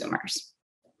consumers.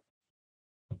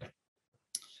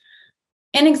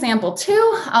 In example 2,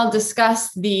 I'll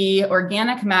discuss the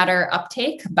organic matter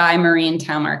uptake by marine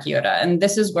Taumarchiota, and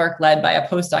this is work led by a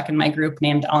postdoc in my group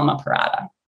named Alma Parada.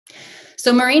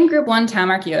 So marine group 1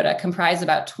 Taumarchiota comprise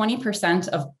about 20%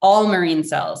 of all marine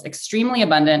cells, extremely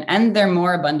abundant, and they're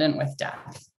more abundant with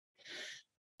death.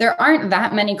 There aren't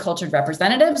that many cultured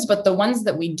representatives, but the ones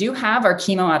that we do have are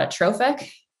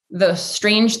chemoautotrophic. The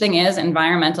strange thing is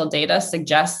environmental data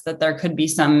suggests that there could be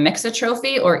some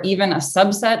mixotrophy or even a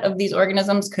subset of these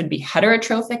organisms could be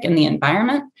heterotrophic in the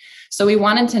environment. So we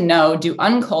wanted to know, do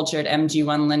uncultured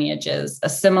MG1 lineages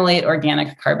assimilate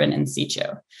organic carbon in situ?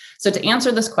 So to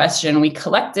answer this question, we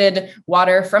collected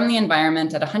water from the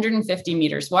environment at 150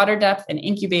 meters water depth and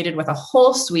incubated with a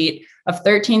whole suite of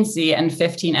 13C and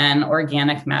 15N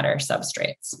organic matter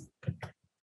substrates.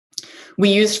 We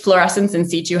used fluorescence in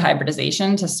situ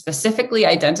hybridization to specifically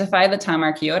identify the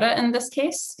Taumarchiota in this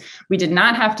case. We did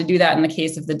not have to do that in the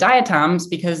case of the diatoms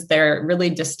because their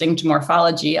really distinct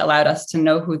morphology allowed us to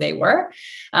know who they were.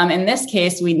 In this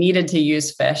case, we needed to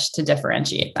use fish to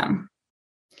differentiate them.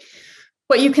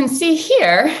 What you can see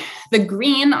here, the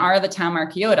green are the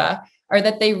Taumarchiota, are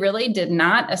that they really did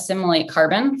not assimilate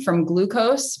carbon from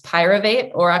glucose,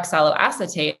 pyruvate, or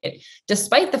oxaloacetate,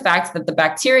 despite the fact that the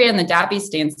bacteria and the DAPI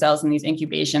stain cells in these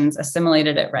incubations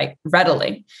assimilated it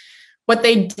readily. What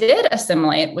they did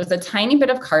assimilate was a tiny bit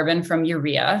of carbon from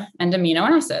urea and amino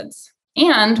acids.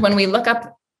 And when we look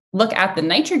at the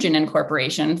nitrogen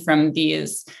incorporation from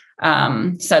these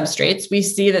substrates, we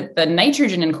see that the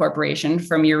nitrogen incorporation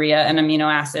from urea and amino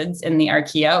acids in the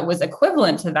archaea was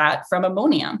equivalent to that from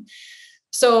ammonium.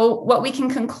 So what we can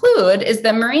conclude is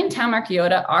that marine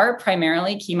Taumarchiota are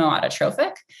primarily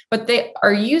chemoautotrophic, but they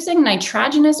are using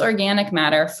nitrogenous organic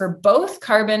matter for both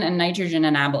carbon and nitrogen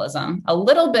anabolism, a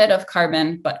little bit of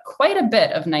carbon, but quite a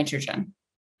bit of nitrogen.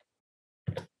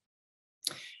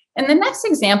 In the next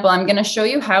example, I'm going to show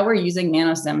you how we're using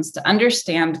NanoSIMS to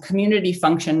understand community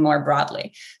function more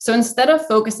broadly. So instead of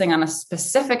focusing on a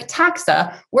specific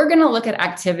taxa, we're going to look at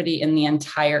activity in the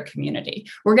entire community.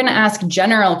 We're going to ask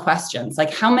general questions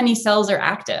like how many cells are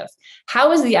active?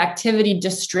 How is the activity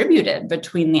distributed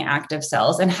between the active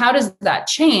cells? And how does that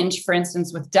change, for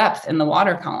instance, with depth in the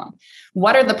water column?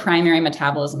 What are the primary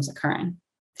metabolisms occurring?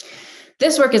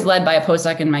 This work is led by a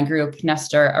postdoc in my group,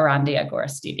 Nestor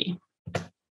Arandia-Gorostidi.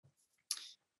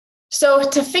 So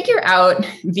to figure out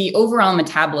the overall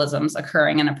metabolisms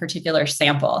occurring in a particular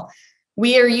sample,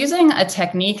 we are using a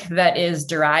technique that is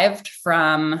derived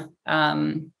from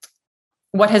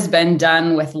what has been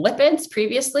done with lipids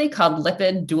previously called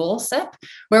lipid dual CYP,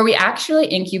 where we actually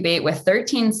incubate with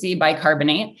 13C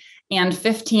bicarbonate and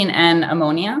 15N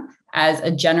ammonia as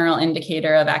a general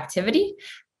indicator of activity.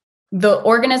 The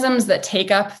organisms that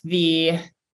take up the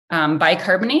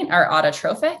bicarbonate are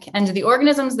autotrophic, and the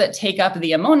organisms that take up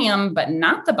the ammonium but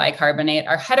not the bicarbonate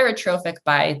are heterotrophic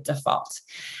by default.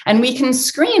 And we can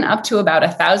screen up to about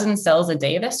 1,000 cells a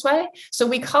day this way. So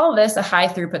we call this a high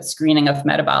throughput screening of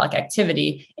metabolic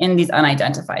activity in these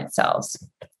unidentified cells.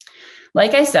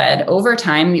 Like I said, over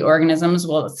time, the organisms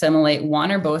will assimilate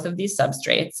one or both of these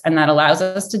substrates, and that allows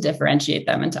us to differentiate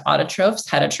them into autotrophs,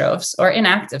 heterotrophs, or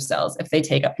inactive cells if they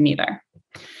take up neither.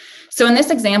 So in this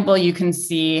example, you can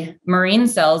see marine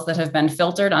cells that have been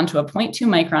filtered onto a 0.2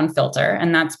 micron filter,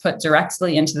 and that's put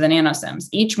directly into the NanoSIMS.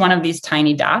 Each one of these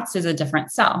tiny dots is a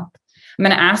different cell. I'm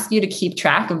going to ask you to keep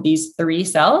track of these 3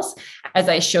 cells as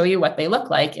I show you what they look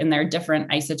like in their different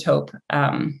isotope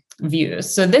views.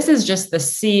 So this is just the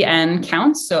CN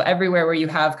counts. So everywhere where you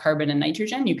have carbon and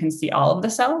nitrogen, you can see all of the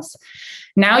cells.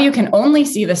 Now you can only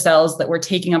see the cells that were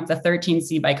taking up the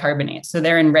 13C bicarbonate. So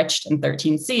they're enriched in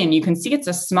 13C, and you can see it's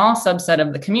a small subset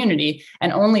of the community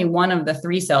and only one of the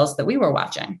 3 cells that we were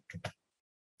watching.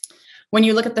 When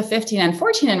you look at the 15N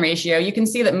 14N ratio, you can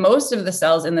see that most of the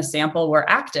cells in the sample were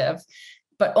active,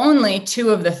 but only 2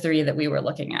 of the 3 that we were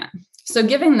looking at. So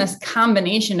given this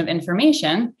combination of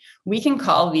information, we can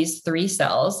call these 3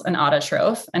 cells an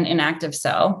autotroph, an inactive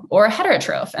cell, or a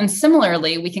heterotroph. And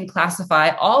similarly, we can classify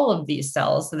all of these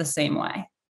cells the same way.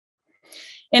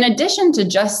 In addition to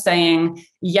just saying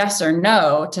yes or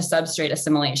no to substrate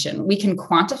assimilation, we can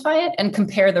quantify it and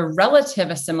compare the relative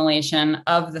assimilation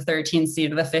of the 13C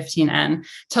to the 15N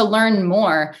to learn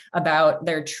more about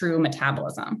their true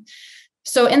metabolism.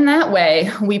 So in that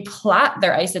way, we plot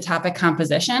their isotopic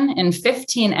composition in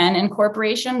 15N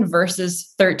incorporation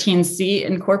versus 13C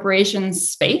incorporation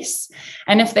space.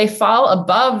 And if they fall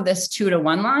above this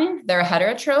 2-to-1 line, they're a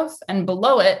heterotroph, and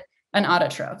below it, an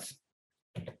autotroph.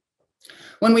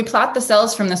 When we plot the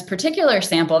cells from this particular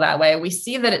sample that way, we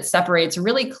see that it separates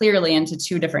really clearly into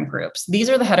 2 different groups.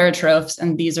 These are the heterotrophs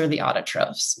and these are the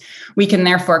autotrophs. We can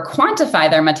therefore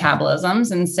quantify their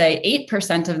metabolisms and say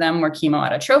 8% of them were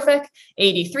chemoautotrophic,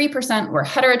 83% were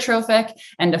heterotrophic,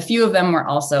 and a few of them were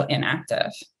also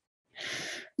inactive.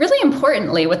 Really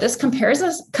importantly, what this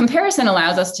comparison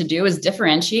allows us to do is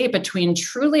differentiate between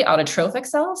truly autotrophic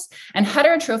cells and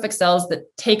heterotrophic cells that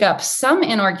take up some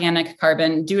inorganic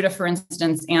carbon due to, for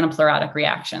instance, anaplerotic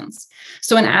reactions.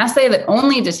 So an assay that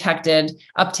only detected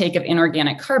uptake of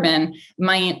inorganic carbon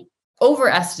might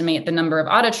overestimate the number of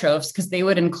autotrophs because they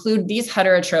would include these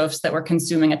heterotrophs that were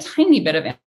consuming a tiny bit of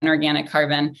inorganic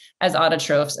carbon as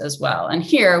autotrophs as well. And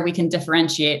here we can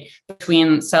differentiate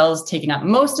between cells taking up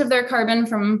most of their carbon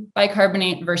from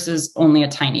bicarbonate versus only a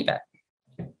tiny bit.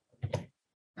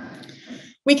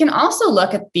 We can also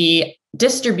look at the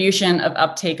distribution of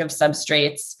uptake of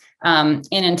substrates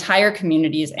in entire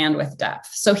communities and with depth.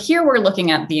 So here we're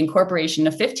looking at the incorporation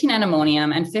of 15N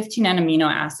ammonium and 15N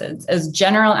amino acids as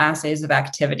general assays of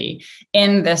activity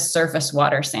in this surface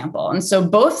water sample. And so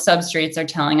both substrates are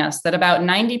telling us that about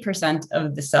 90%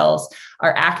 of the cells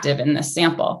are active in this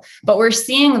sample. But we're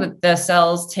seeing that the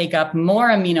cells take up more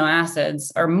amino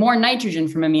acids or more nitrogen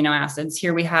from amino acids.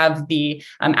 Here we have the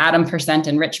atom percent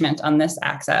enrichment on this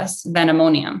axis than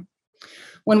ammonium.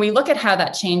 When we look at how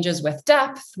that changes with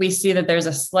depth, we see that there's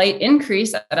a slight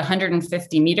increase at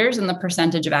 150 meters in the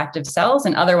percentage of active cells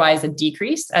and otherwise a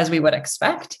decrease, as we would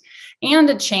expect, and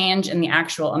a change in the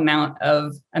actual amount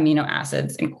of amino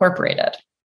acids incorporated.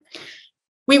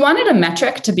 We wanted a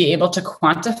metric to be able to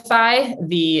quantify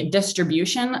the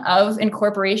distribution of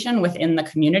incorporation within the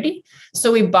community.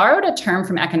 So we borrowed a term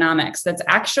from economics that's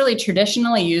actually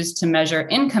traditionally used to measure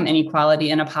income inequality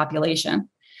in a population.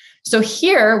 So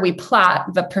here we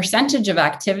plot the percentage of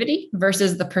activity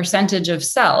versus the percentage of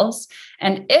cells.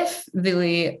 And if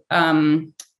the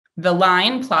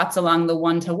line plots along the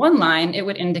 1-to-1 line, it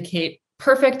would indicate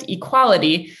perfect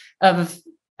equality of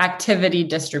activity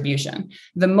distribution.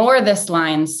 The more this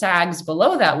line sags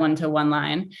below that 1-to-1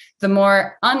 line, the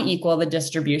more unequal the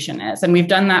distribution is. And we've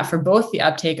done that for both the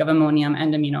uptake of ammonium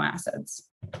and amino acids.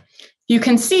 You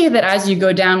can see that as you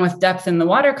go down with depth in the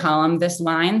water column, this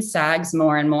line sags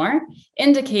more and more,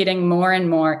 indicating more and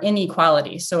more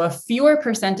inequality. So a fewer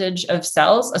percentage of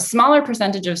cells, a smaller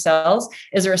percentage of cells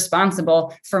is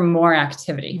responsible for more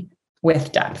activity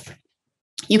with depth.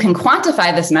 You can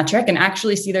quantify this metric and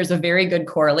actually see there's a very good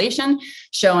correlation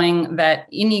showing that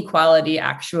inequality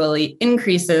actually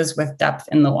increases with depth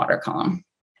in the water column.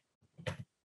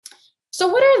 So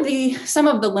what are some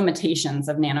of the limitations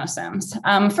of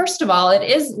NanoSIMS? First of all, it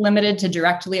is limited to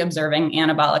directly observing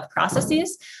anabolic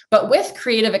processes, but with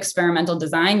creative experimental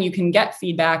design, you can get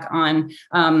feedback on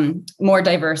more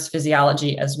diverse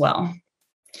physiology as well.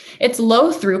 It's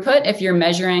low throughput if you're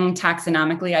measuring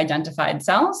taxonomically identified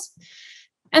cells.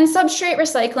 And substrate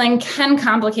recycling can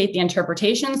complicate the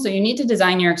interpretation, so you need to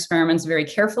design your experiments very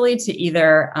carefully to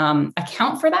either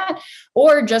account for that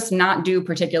or just not do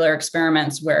particular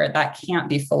experiments where that can't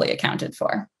be fully accounted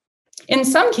for. In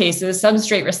some cases,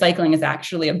 substrate recycling is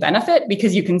actually a benefit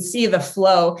because you can see the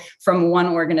flow from one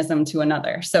organism to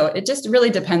another. So it just really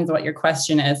depends what your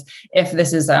question is, if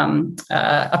this is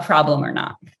a problem or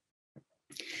not.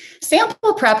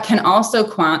 Sample prep can also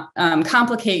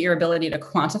complicate your ability to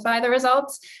quantify the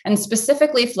results, and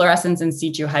specifically fluorescence in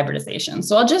situ hybridization.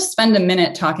 So I'll just spend a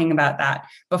minute talking about that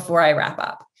before I wrap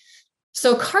up.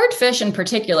 So cardfish in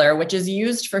particular, which is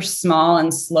used for small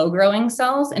and slow-growing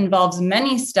cells, involves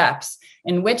many steps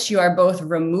in which you are both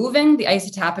removing the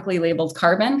isotopically labeled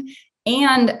carbon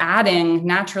and adding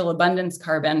natural abundance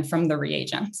carbon from the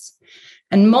reagents.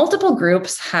 And multiple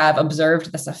groups have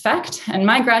observed this effect. And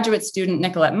my graduate student,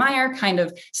 Nicolette Meyer, kind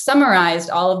of summarized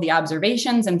all of the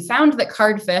observations and found that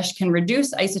cardfish can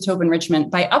reduce isotope enrichment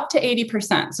by up to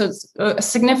 80%. So it's a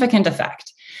significant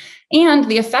effect. And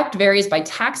the effect varies by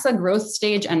taxa, growth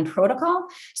stage, and protocol.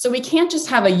 So we can't just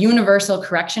have a universal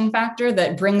correction factor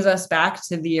that brings us back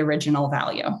to the original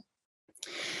value.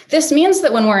 This means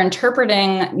that when we're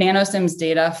interpreting NanoSIMS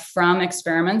data from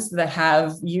experiments that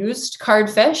have used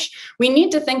cardfish, we need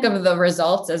to think of the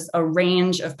results as a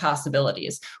range of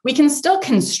possibilities. We can still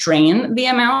constrain the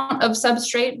amount of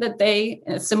substrate that they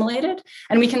assimilated,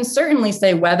 and we can certainly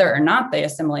say whether or not they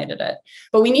assimilated it.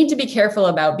 But we need to be careful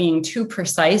about being too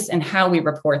precise in how we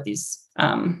report these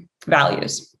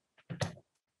values.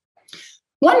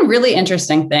 One really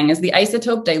interesting thing is the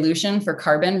isotope dilution for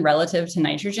carbon relative to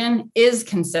nitrogen is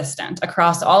consistent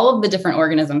across all of the different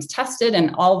organisms tested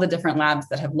and all the different labs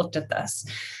that have looked at this.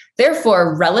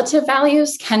 Therefore, relative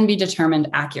values can be determined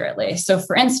accurately. So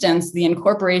for instance, the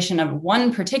incorporation of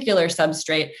one particular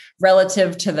substrate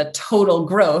relative to the total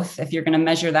growth, if you're going to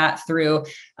measure that through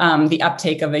the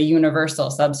uptake of a universal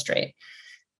substrate.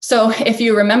 So if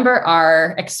you remember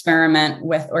our experiment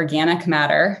with organic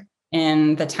matter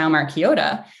in the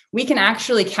Tau-Marchiota, we can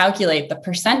actually calculate the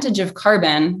percentage of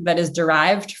carbon that is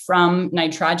derived from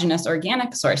nitrogenous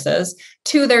organic sources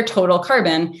to their total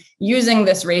carbon using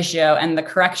this ratio and the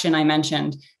correction I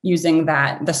mentioned using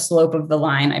the slope of the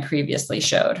line I previously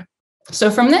showed.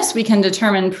 So from this, we can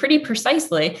determine pretty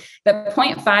precisely that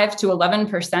 0.5 to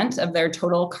 11% of their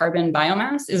total carbon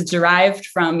biomass is derived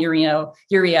from urea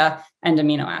and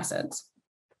amino acids.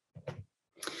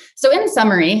 So in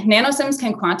summary, NanoSIMS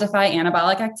can quantify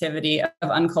anabolic activity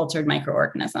of uncultured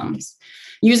microorganisms.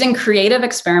 Using creative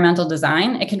experimental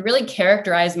design, it can really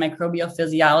characterize microbial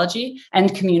physiology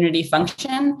and community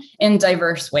function in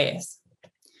diverse ways.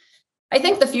 I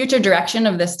think the future direction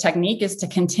of this technique is to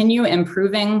continue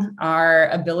improving our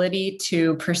ability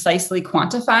to precisely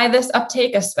quantify this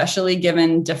uptake, especially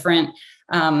given different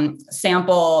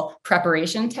sample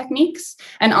preparation techniques,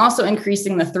 and also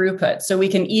increasing the throughput. So we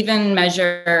can even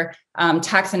measure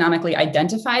taxonomically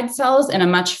identified cells in a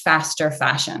much faster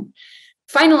fashion.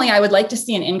 Finally, I would like to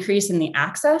see an increase in the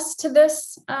access to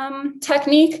this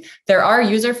technique. There are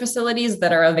user facilities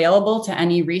that are available to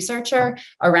any researcher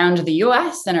around the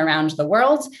US and around the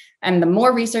world. And the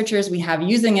more researchers we have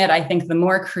using it, I think the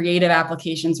more creative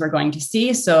applications we're going to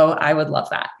see. So I would love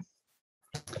that.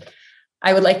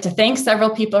 I would like to thank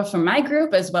several people from my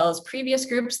group as well as previous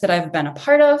groups that I've been a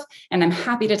part of, and I'm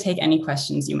happy to take any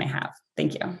questions you may have.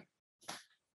 Thank you.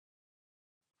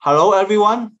 Hello,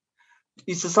 everyone.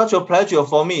 It's such a pleasure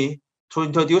for me to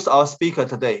introduce our speaker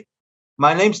today.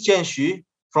 My name is Jian Xu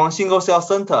from Single Cell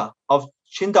Center of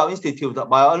Qingdao Institute of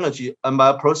Bioenergy and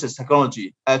Bioprocess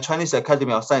Technology at Chinese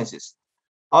Academy of Sciences.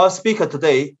 Our speaker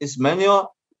today is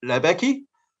Manuel Liebeke,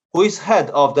 who is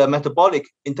head of the Metabolic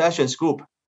Interactions Group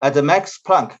at the Max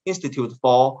Planck Institute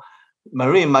for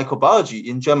Marine Microbiology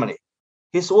in Germany.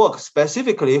 His work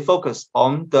specifically focused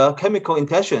on the chemical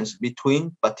interactions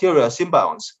between bacterial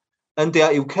symbionts and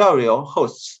their eukaryotic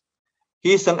hosts.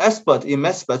 He is an expert in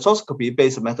mass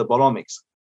spectroscopy-based metabolomics.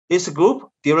 His group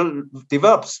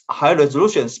develops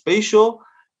high-resolution spatial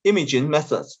imaging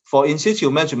methods for in situ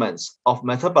measurements of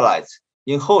metabolites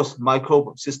in host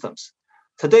microbe systems.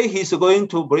 Today, he's going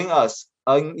to bring us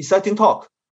an exciting talk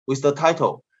with the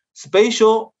title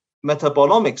Spatial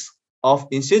Metabolomics of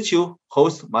In Situ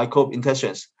Host Microbe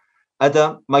Interactions at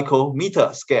the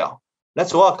Micrometre scale.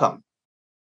 Let's welcome.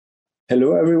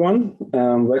 Hello, everyone.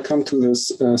 Welcome to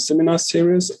this seminar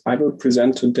series. I will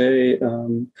present today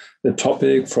the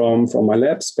topic from my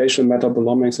lab, Spatial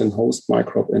Metabolomics and Host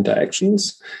Microbe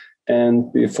Interactions.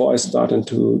 And before I start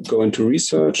to go into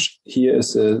research, here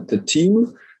is the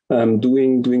team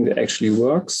doing the actual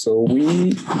work. So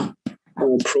we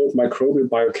probe microbial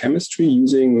biochemistry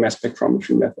using mass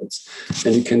spectrometry methods.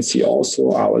 And you can see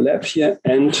also our lab here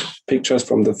and pictures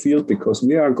from the field, because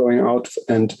we are going out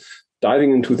and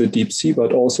diving into the deep sea,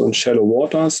 but also in shallow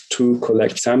waters to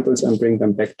collect samples and bring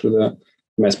them back to the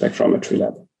mass spectrometry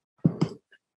lab.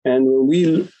 And when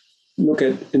we look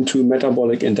into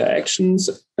metabolic interactions,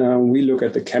 we look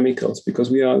at the chemicals, because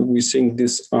we think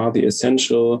these are the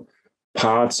essential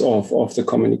parts of the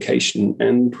communication.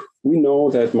 And we know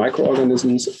that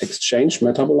microorganisms exchange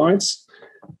metabolites.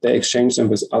 They exchange them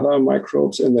with other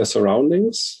microbes in their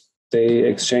surroundings. They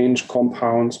exchange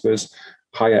compounds with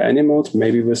higher animals,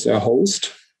 maybe with their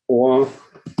host or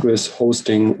with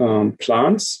hosting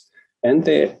plants. And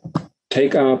they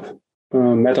take up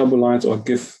metabolites or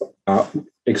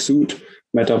exude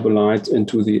metabolites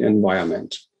into the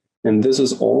environment. And this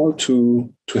is all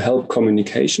to help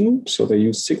communication. So they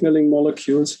use signaling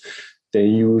molecules. They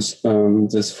use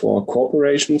this for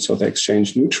cooperation, so they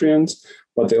exchange nutrients,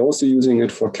 but they're also using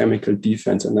it for chemical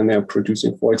defense. And then they are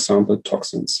producing, for example,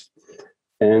 toxins.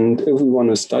 And if we want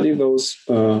to study those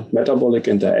metabolic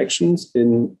interactions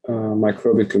in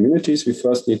microbial communities, we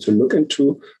first need to look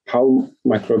into how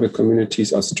microbial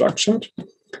communities are structured.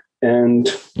 And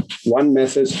one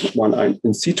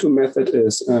in situ method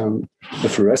is the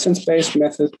fluorescence-based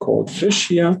method called FISH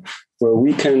here, where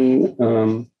we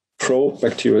can probe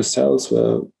bacterial cells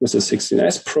with a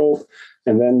 16S probe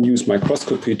and then use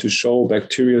microscopy to show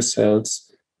bacterial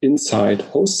cells inside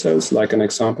host cells, like an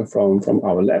example from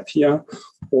our lab here,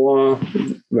 or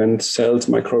when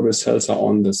microbial cells are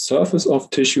on the surface of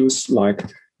tissues, like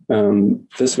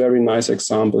this very nice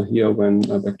example here when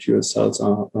bacterial cells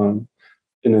are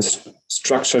in a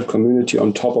structured community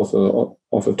on top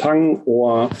of a tongue,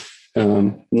 or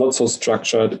not so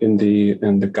structured in the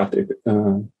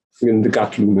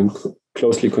gut lumen,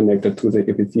 closely connected to the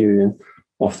epithelium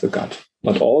of the gut.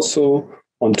 But also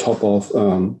on top of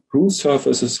root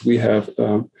surfaces, we have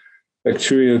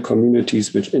bacterial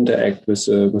communities which interact with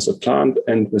a plant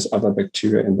and with other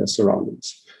bacteria in their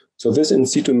surroundings. So this in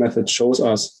situ method shows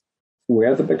us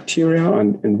where the bacteria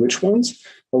and which ones,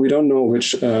 but we don't know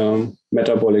which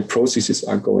metabolic processes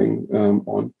are going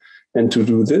on. And to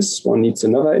do this, one needs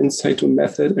another in situ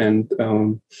method, and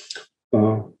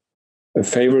a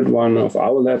favorite one of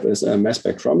our lab is mass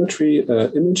spectrometry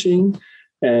imaging.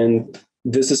 And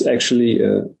this is actually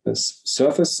a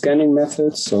surface scanning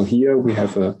method. So here we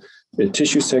have a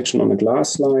tissue section on a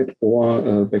glass slide or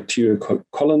a bacterial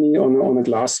colony on a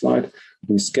glass slide.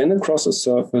 We scan across the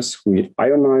surface, we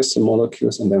ionize the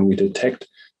molecules, and then we detect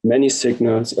many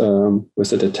signals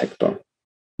with a detector.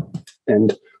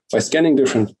 And by scanning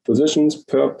different positions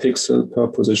per pixel, per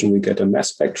position, we get a mass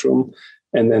spectrum.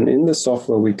 And then in the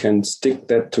software, we can stick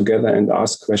that together and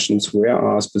ask questions: where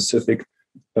are specific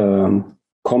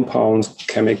compounds,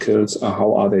 chemicals,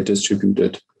 how are they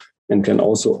distributed? And can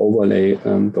also overlay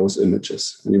those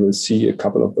images. And you will see a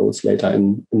couple of those later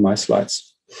in my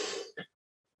slides.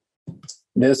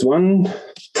 There's one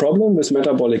problem with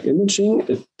metabolic imaging.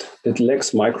 It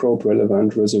lacks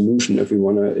microbe-relevant resolution if we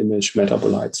want to image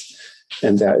metabolites.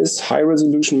 And there is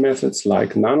high-resolution methods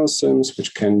like NanoSIMS,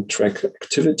 which can track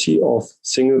activity of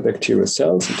single bacterial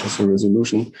cells. It has a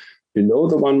resolution below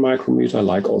the 1 micrometer,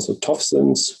 like also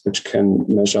TOF-SIMS, which can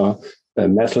measure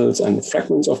metals and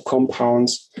fragments of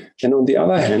compounds. And on the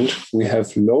other hand, we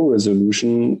have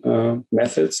low-resolution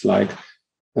methods like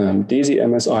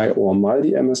DESI-MSI or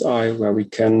MALDI-MSI, where we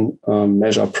can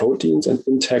measure proteins and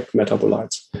intact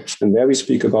metabolites. And there we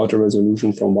speak about a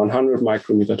resolution from 100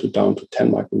 micrometer to down to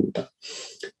 10 micrometer.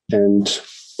 And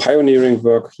pioneering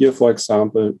work here, for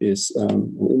example, is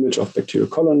an image of bacterial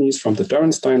colonies from the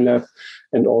Darrenstein lab,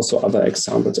 and also other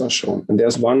examples are shown. And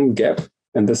there's one gap,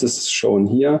 and this is shown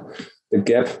here, the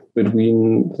gap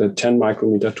between the 10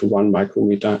 micrometer to 1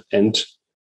 micrometer and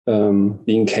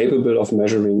being capable of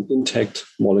measuring intact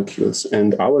molecules.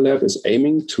 And our lab is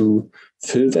aiming to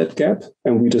fill that gap.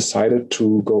 And we decided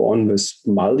to go on with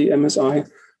MALDI-MSI,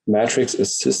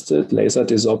 matrix-assisted laser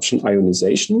desorption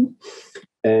ionization.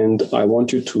 And I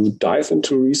want you to dive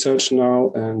into research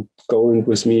now and go in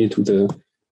with me to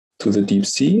the deep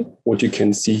sea. What you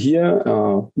can see here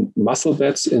are mussel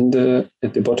beds at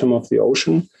the bottom of the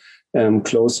ocean,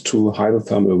 close to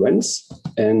hydrothermal vents.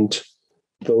 And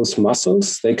those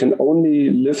mussels, they can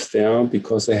only live there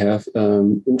because they have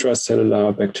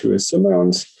intracellular bacterial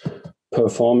symbionts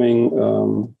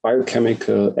performing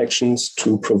biochemical actions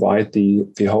to provide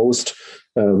the host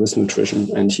with nutrition.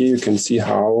 And here you can see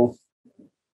how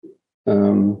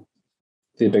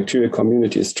the bacterial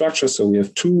community is structured. So we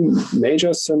have 2 major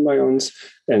symbionts,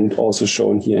 and also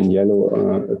shown here in yellow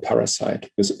a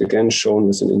parasite, is again shown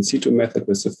with an in situ method,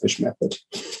 with the FISH method.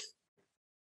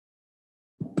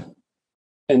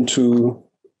 And to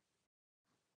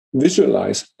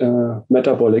visualize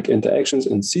metabolic interactions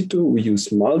in situ, we use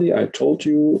MALDI, I told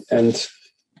you, and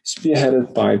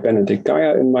spearheaded by Benedict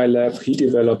Geyer in my lab. He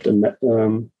developed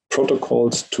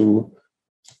protocols to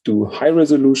do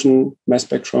high-resolution mass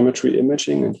spectrometry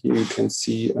imaging, and here you can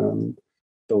see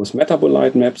those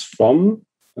metabolite maps from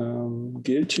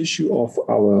gill tissue of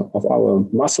our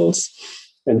muscles,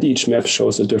 and each map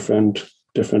shows a different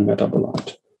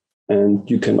metabolite. And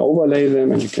you can overlay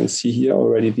them, and you can see here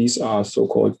already these are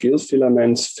so-called gill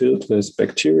filaments filled with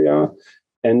bacteria,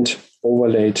 and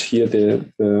overlaid here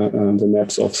the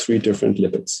maps of 3 different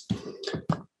lipids.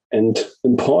 And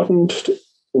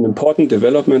an important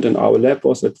development in our lab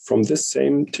was that from this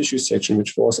same tissue section,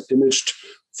 which was imaged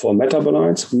for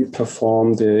metabolites, we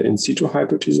perform the in situ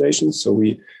hybridization. So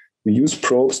we use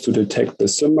probes to detect the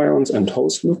symbionts and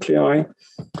host nuclei,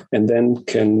 and then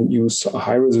can use a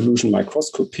high-resolution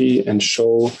microscopy and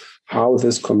show how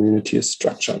this community is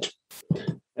structured.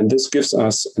 And this gives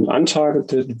us an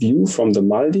untargeted view from the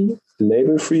MALDI,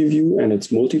 label-free view, and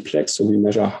it's multiplex. So we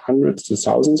measure hundreds to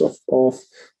thousands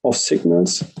of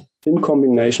signals in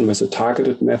combination with a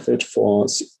targeted method for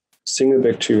single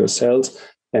bacterial cells.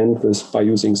 And by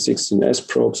using 16S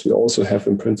probes, we also have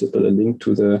in principle a link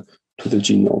to the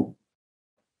genome.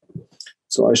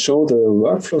 So I show the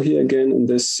workflow here again in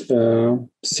this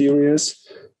series.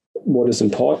 What is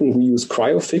important, we use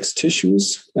cryofixed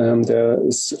tissues. There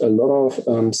is a lot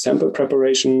of sample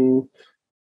preparation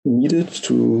needed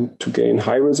to gain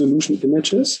high resolution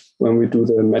images when we do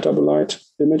the metabolite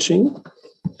imaging.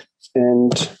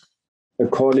 And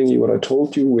accordingly, what I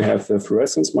told you, we have the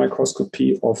fluorescence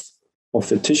microscopy of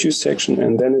the tissue section,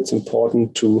 and then it's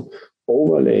important to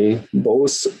overlay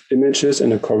both images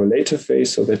in a correlative way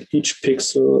so that each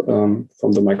pixel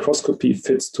from the microscopy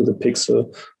fits to the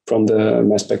pixel from the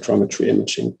mass spectrometry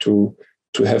imaging to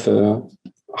have a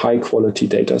high quality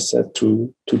data set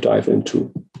to dive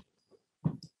into.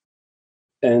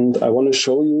 And I want to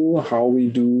show you how we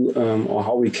do or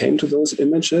how we came to those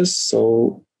images.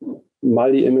 So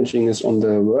multi-imaging is on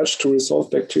the verge to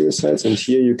resolve bacterial cells. And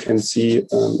here you can see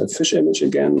a fish image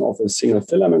again of a single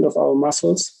filament of our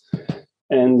muscles.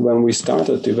 And when we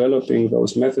started developing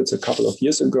those methods a couple of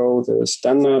years ago, the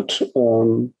standard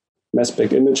mass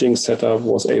spec imaging setup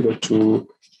was able to,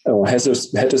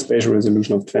 had a spatial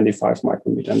resolution of 25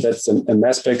 micrometer. And that's a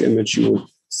mass spec image you would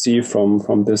see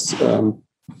from this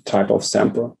type of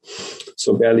sample.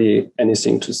 So barely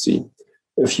anything to see.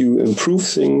 If you improve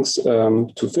things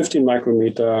to 15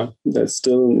 micrometer, that's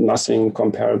still nothing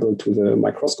comparable to the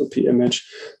microscopy image.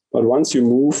 But once you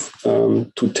move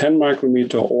to 10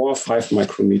 micrometer or 5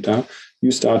 micrometer,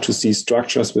 you start to see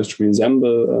structures which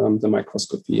resemble the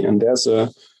microscopy. And there's an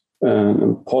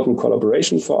important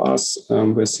collaboration for us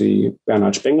with the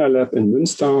Bernhard Spengler lab in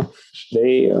Münster.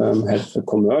 They have a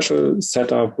commercial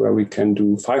setup where we can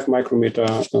do 5 micrometer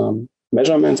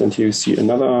measurements. And here you see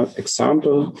another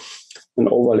example, an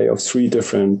overlay of 3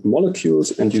 different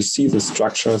molecules, and you see the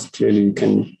structures. Clearly you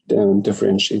can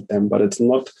differentiate them, but it's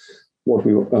not what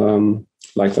we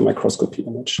like the microscopy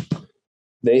image.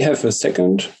 They have a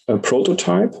second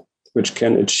prototype which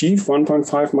can achieve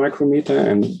 1.5 micrometer,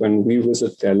 and when we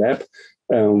visit their lab,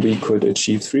 we could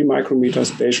achieve 3 micrometer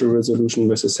spatial resolution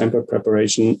with the sample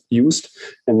preparation used.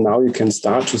 And now you can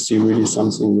start to see really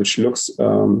something which looks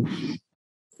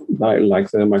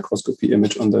like the microscopy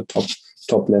image on the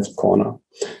top left corner.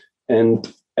 And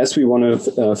as we want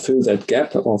to fill that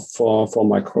gap for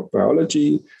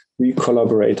microbiology, we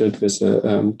collaborated with the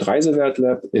Dreisewert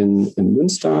lab in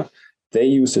Münster. They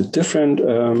use a different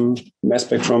mass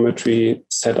spectrometry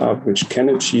setup, which can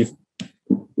achieve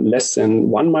less than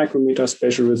 1 micrometer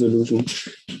spatial resolution.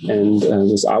 And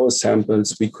with our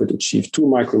samples, we could achieve 2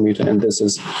 micrometer. And this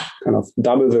is kind of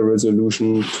double the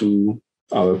resolution to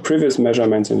our previous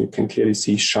measurements. And you can clearly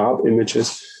see sharp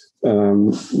images,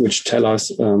 which tell us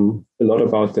a lot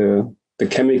about the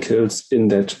chemicals in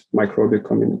that microbial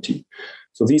community.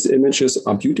 So these images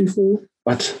are beautiful,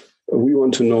 but we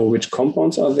want to know which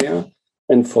compounds are there.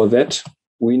 And for that,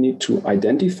 we need to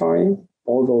identify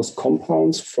all those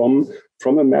compounds from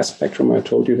a mass spectrum. I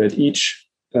told you that each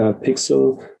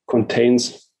pixel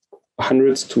contains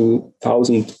hundreds to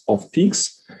thousands of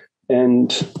peaks.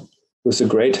 And with the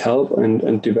great help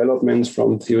and developments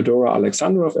from Theodora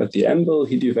Alexandrov at the EMBL,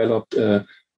 he developed a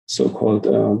so-called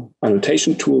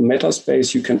annotation tool,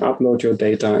 Metaspace. You can upload your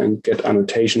data and get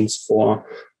annotations for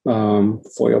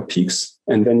your peaks,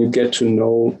 and then you get to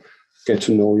know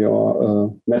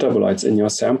your metabolites in your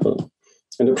sample.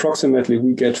 And approximately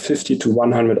we get 50 to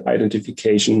 100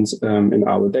 identifications in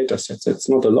our data sets. It's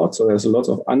not a lot, so there's a lot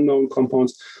of unknown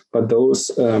compounds, but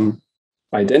those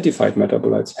identified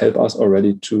metabolites help us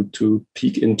already to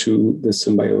peek into the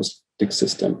symbiotic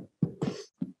system.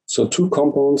 So 2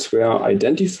 compounds were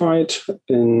identified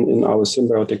in our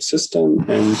symbiotic system,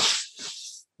 and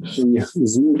we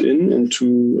zoomed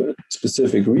into a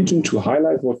specific region to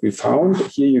highlight what we found.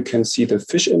 Here you can see the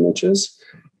fish images,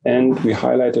 and we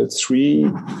highlighted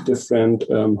 3 different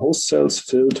host cells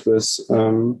filled with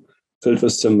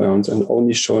symbionts, and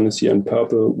only shown is here in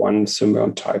purple 1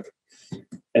 symbiont type.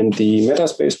 And the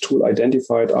Metaspace tool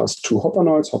identified as 2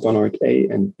 hopanoids, hopanoid A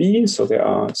and B. So there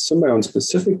are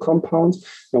symbiont-specific compounds.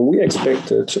 And we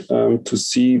expected to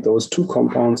see those 2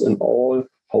 compounds in all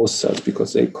host cells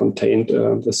because they contained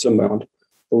the symbiont.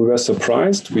 But we were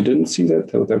surprised. We didn't see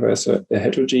that. There was a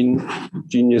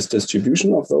heterogeneous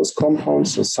distribution of those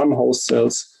compounds. So some host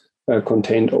cells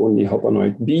contained only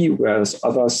hopanoid B, whereas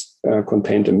others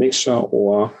contained a mixture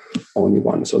or only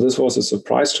one. So this was a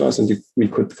surprise to us, and we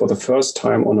could, for the first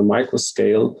time on a micro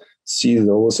scale, see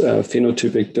those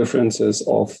phenotypic differences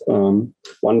of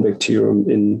one bacterium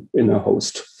in a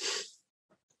host.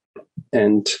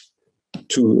 And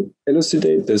to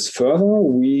elucidate this further,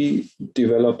 we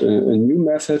developed a new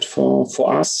method for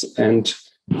us, and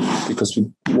because we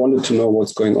wanted to know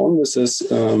what's going on with this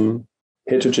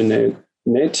heterogeneity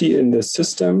in the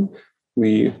system,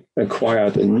 we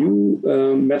acquired a new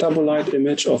metabolite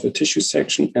image of a tissue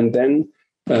section, and then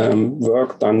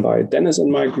work done by Dennis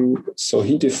in my group. So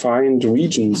he defined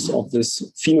regions of this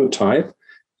phenotype,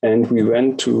 and we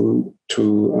went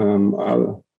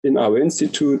in our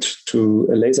institute to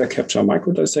a laser capture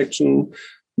microdissection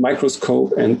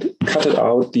microscope and cutted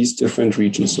out these different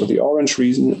regions. So the orange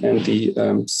region and the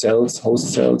cells,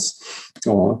 host cells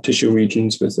or tissue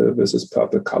regions with this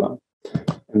purple color.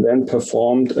 And then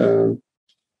performed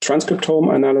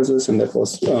transcriptome analysis, and that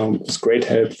was great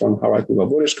help from Harald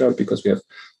Gruber-Wodishka because we have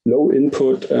low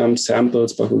input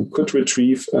samples, but we could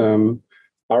retrieve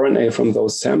RNA from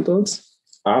those samples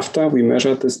after we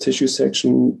measured this tissue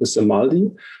section with the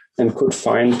MALDI and could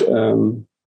find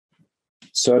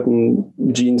certain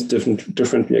genes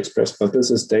differently expressed. But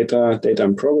this is data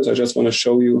in progress. I just want to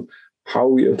show you how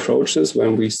we approach this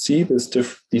when we see these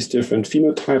different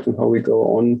phenotypes and how we go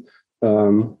on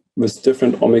with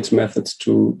different omics methods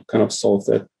to kind of solve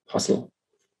that puzzle.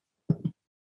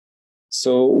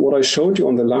 So what I showed you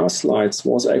on the last slides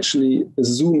was actually a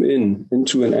zoom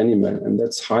into an animal, and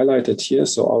that's highlighted here.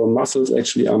 So our muscles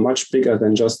actually are much bigger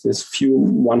than just this few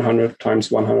 100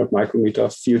 times 100 micrometer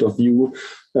field of view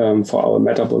for our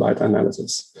metabolite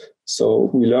analysis. So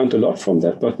we learned a lot from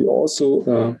that, but we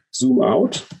also zoom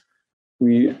out.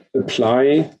 We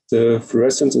apply the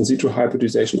fluorescence in situ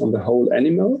hybridization on the whole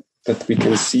animal, that we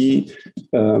can see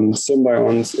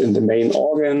symbionts in the main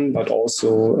organ, but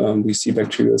also we see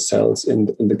bacterial cells in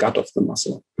the gut of the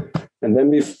muscle. And then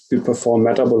we perform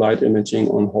metabolite imaging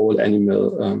on whole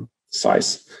animal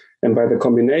size. And by the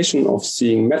combination of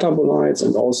seeing metabolites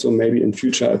and also maybe in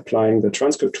future applying the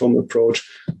transcriptome approach,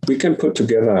 we can put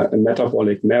together a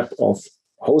metabolic map of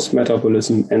host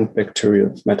metabolism and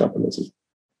bacterial metabolism.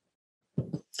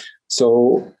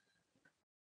 So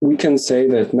we can say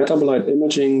that metabolite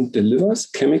imaging delivers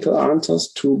chemical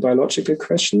answers to biological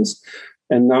questions.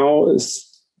 And now is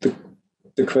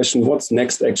the question, what's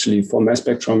next actually for mass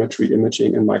spectrometry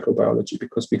imaging in microbiology?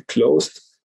 Because we closed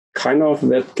kind of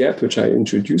that gap, which I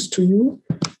introduced to you.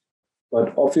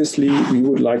 But obviously, we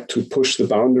would like to push the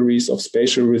boundaries of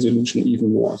spatial resolution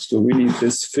even more. So really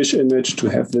this fish image to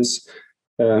have this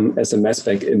as a mass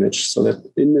spec image, so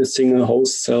that in a single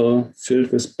host cell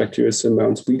filled with bacterial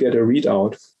symbionts, we get a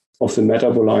readout of the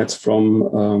metabolites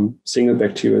from single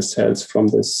bacterial cells from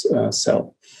this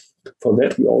cell. For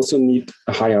that, we also need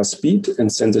a higher speed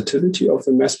and sensitivity of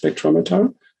the mass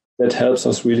spectrometer. That helps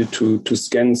us really to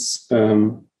scan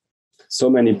so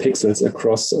many pixels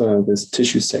across this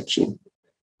tissue section.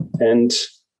 And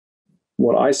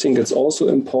what I think is also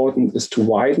important is to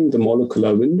widen the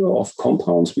molecular window of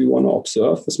compounds we want to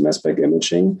observe with mass spec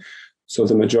imaging. So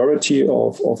the majority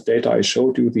of data I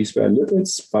showed you, these were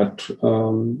lipids, but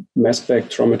mass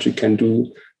spectrometry can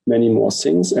do many more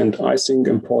things. And I think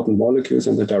important molecules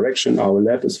in the direction our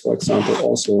lab is, for example,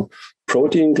 also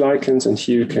protein glycans. And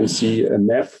here you can see a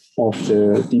map of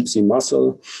the deep sea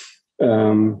muscle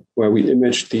where we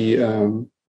image the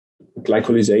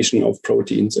glycolization of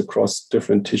proteins across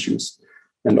different tissues,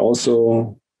 and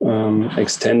also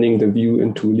extending the view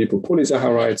into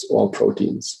lipopolysaccharides or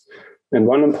proteins. And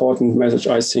one important message,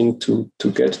 I think, to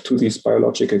get to these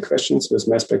biological questions with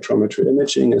mass spectrometry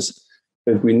imaging is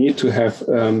that we need to have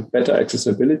better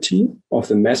accessibility of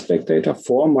the mass spec data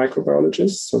for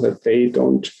microbiologists so that they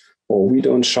don't, or we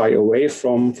don't shy away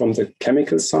from the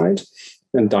chemical side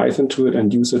and dive into it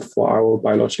and use it for our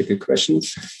biological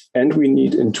questions. And we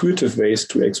need intuitive ways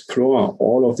to explore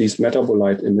all of these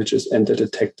metabolite images and the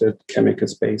detected chemical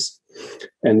space.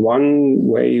 And one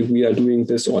way we are doing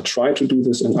this or try to do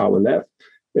this in our lab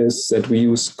is that we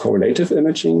use correlative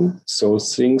imaging. So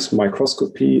things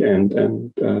microscopy and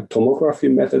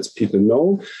tomography methods people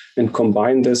know, and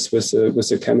combine this with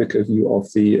a chemical view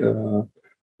of the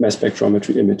mass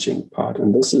spectrometry imaging part.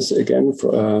 And this is again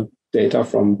for data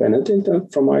from Benedict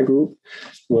from my group,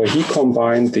 where he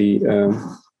combined the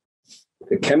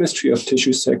chemistry of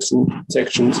tissue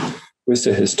sections with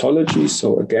the histology.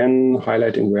 So again,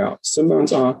 highlighting where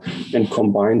symbionts are, and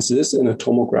combines this in a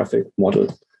tomographic model.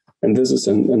 And this is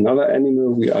another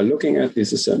animal we are looking at.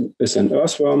 This is an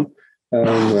earthworm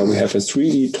where we have a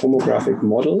 3D tomographic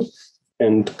model,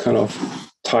 and kind of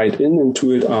tied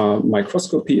into it are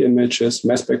microscopy images,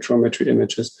 mass spectrometry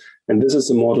images. And this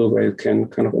is a model where you can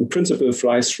kind of in principle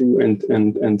fly through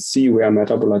and see where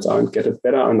metabolites are and get a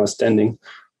better understanding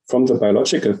from the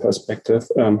biological perspective,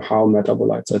 how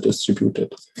metabolites are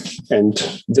distributed.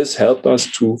 And this helped us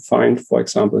to find, for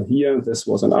example, here, this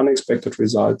was an unexpected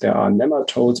result. There are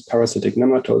nematodes, parasitic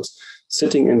nematodes,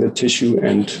 sitting in the tissue,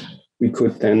 and we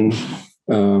could then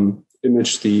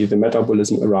image the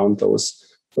metabolism around those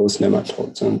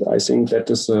nematodes. And I think that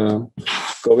is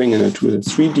going into a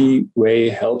 3D way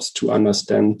helps to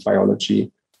understand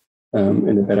biology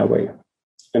in a better way.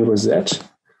 And with that,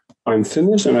 I'm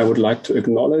finished, and I would like to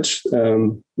acknowledge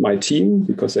my team,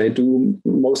 because they do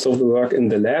most of the work in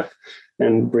the lab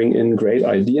and bring in great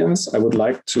ideas. I would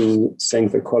like to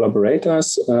thank the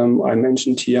collaborators I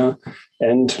mentioned here,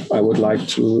 and I would like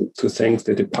to thank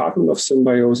the Department of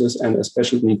Symbiosis, and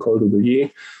especially Nicole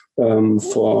Dubilier,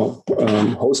 for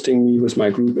hosting me with my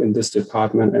group in this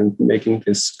department and making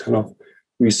this kind of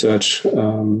research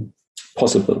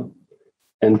possible.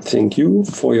 And thank you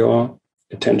for your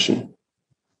attention.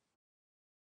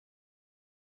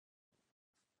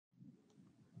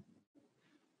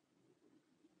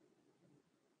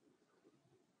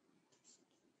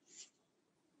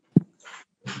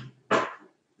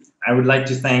 I would like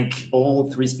to thank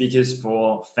all three speakers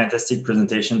for fantastic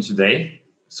presentation today.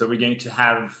 So we're going to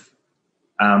have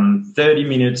 30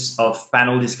 minutes of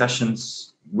panel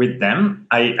discussions with them.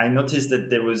 I noticed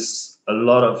that there was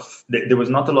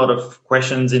not a lot of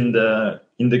questions in the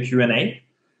Q&A.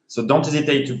 So don't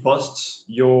hesitate to post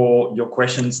your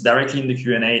questions directly in the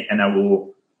Q&A, and I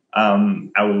will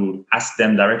ask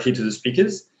them directly to the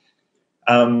speakers.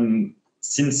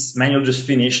 Since Manuel just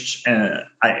finished,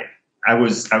 I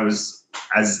was,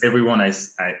 as everyone I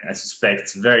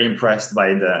suspect, very impressed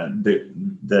by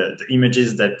the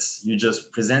images that you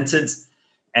just presented,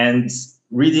 and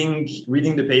reading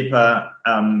the paper.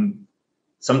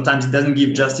 Sometimes it doesn't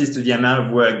give justice to the amount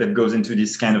of work that goes into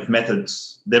this kind of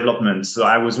methods development. So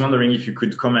I was wondering if you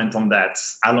could comment on that.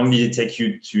 How long did it take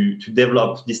you to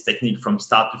develop this technique from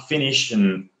start to finish,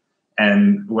 and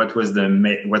what were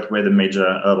the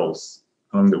major hurdles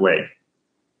along the way?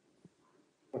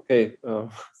 Okay,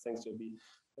 thanks, JB.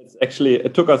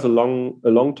 It took us a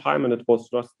long time, and it was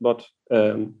just not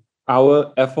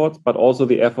our efforts, but also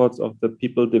the efforts of the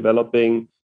people developing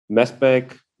mass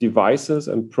spec devices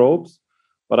and probes.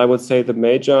 But I would say the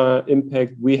major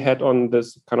impact we had on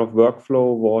this kind of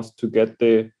workflow was to get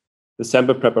the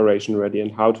sample preparation ready,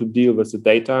 and how to deal with the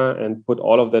data and put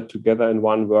all of that together in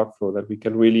one workflow that we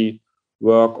can really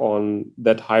work on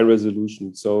that high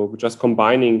resolution. So just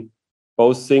combining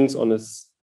both things on a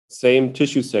same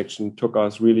tissue section took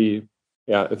us really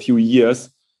a few years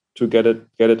to get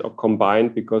it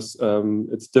combined, because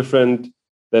it's different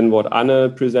than what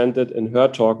Anne presented in her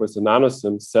talk with the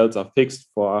NanoSIMS. Cells are fixed.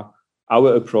 For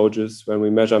our approaches, when we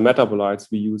measure metabolites,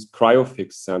 we use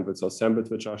cryofixed samples, or samples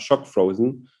which are shock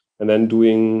frozen, and then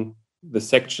doing the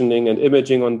sectioning and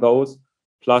imaging on those,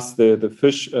 plus the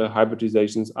fish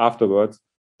hybridizations afterwards.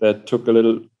 That took a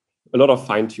lot of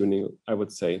fine tuning, I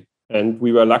would say. And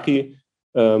we were lucky.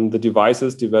 The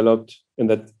devices developed in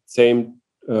that same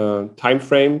time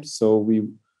frame, so we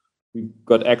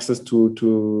got access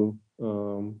to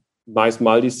nice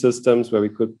multi-systems where we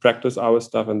could practice our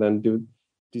stuff, and then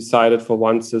decided for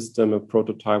one system, a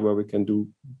prototype where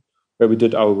we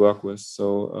did our work with.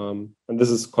 So and this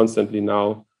is constantly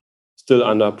now still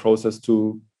under process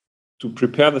to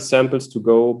prepare the samples to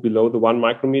go below the 1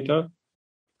 micrometer,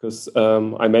 because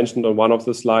I mentioned on one of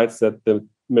the slides that the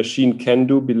machine can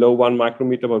do below 1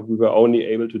 micrometer, but we were only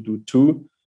able to do 2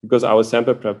 because our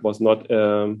sample prep was not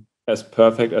as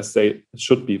perfect as they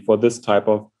should be for this type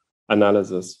of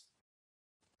analysis.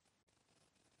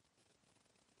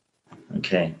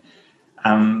 Okay.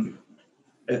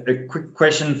 A quick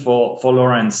question for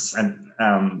Lawrence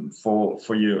and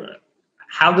for you.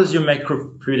 How does your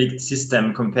microfluidic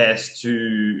system compare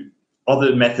to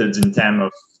other methods in terms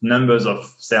of numbers of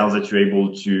cells that you're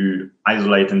able to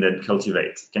isolate and then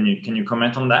cultivate? Can you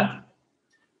comment on that?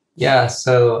 Yeah,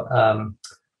 so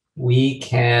we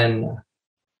can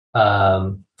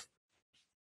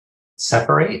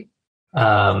separate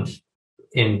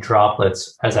in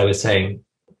droplets, as I was saying,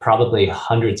 probably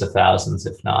hundreds of thousands,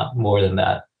 if not more than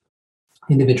that,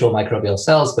 individual microbial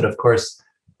cells. But of course,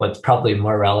 what's probably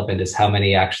more relevant is how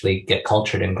many actually get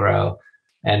cultured and grow.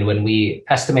 And when we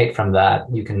estimate from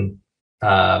that, you can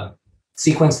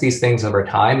sequence these things over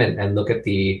time and look at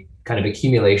the kind of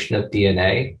accumulation of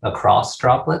DNA across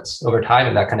droplets over time,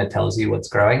 and that kind of tells you what's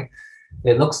growing.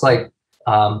 It looks like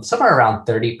somewhere around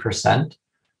 30%,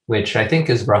 which I think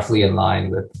is roughly in line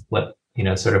with what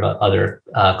sort of other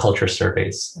culture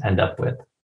surveys end up with.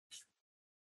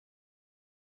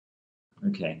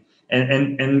 Okay,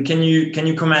 and can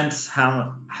you comment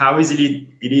how easily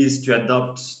it is to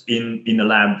adopt in the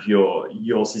lab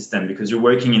your system, because you're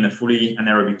working in a fully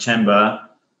anaerobic chamber.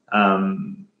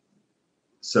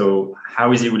 So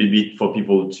how easy would it be for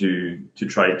people to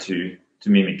try to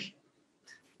mimic?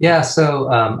 Yeah, so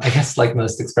I guess like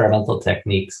most experimental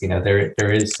techniques,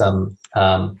 there is some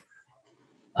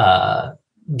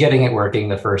getting it working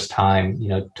the first time,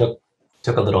 took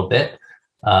a little bit,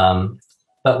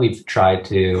 but we've tried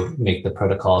to make the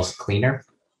protocols cleaner.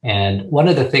 And one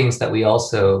of the things that we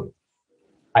also,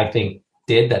 I think,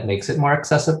 did that makes it more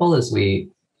accessible is we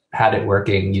had it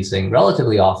working using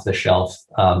relatively off-the-shelf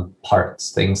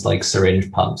parts, things like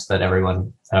syringe pumps that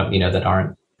everyone, that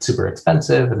aren't super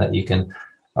expensive and that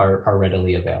are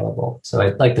readily available. So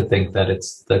I'd like to think that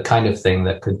it's the kind of thing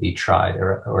that could be tried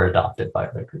or adopted by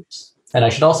other groups. And I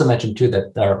should also mention too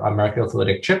that our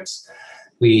microfluidic chips,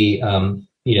 we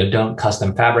don't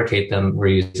custom fabricate them.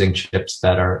 We're using chips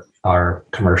that are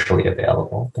commercially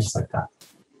available, things like that.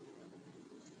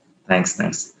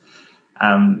 Thanks.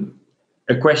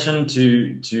 A question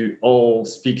to all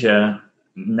speakers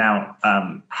now.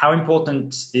 How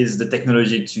important is the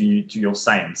technology to your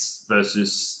science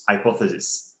versus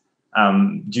hypothesis?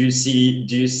 Do you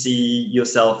see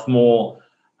yourself more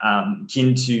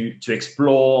keen to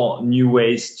explore new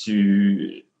ways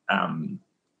to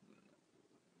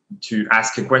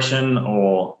ask a question,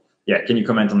 or can you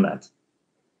comment on that?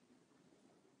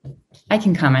 I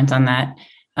can comment on that.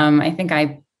 I think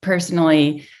I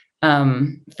personally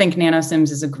think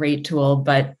NanoSIMS is a great tool,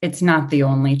 but it's not the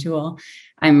only tool.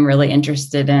 I'm really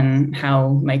interested in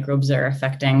how microbes are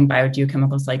affecting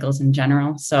biogeochemical cycles in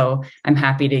general. So I'm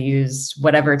happy to use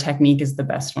whatever technique is the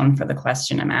best one for the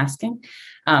question I'm asking.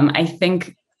 I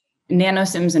think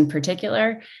NanoSIMS in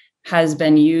particular has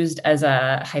been used as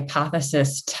a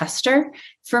hypothesis tester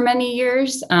for many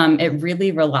years. It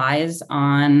really relies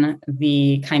on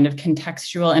the kind of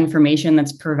contextual information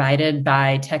that's provided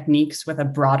by techniques with a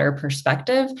broader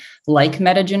perspective, like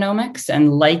metagenomics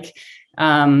and like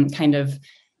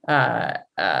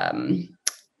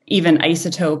even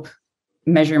isotope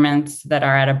measurements that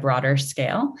are at a broader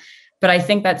scale. But I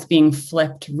think that's being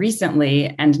flipped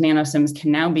recently, and NanoSIMS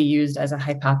can now be used as a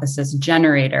hypothesis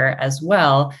generator as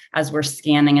well, as we're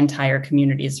scanning entire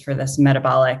communities for this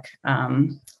metabolic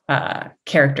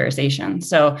characterization.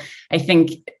 So I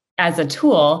think as a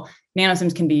tool,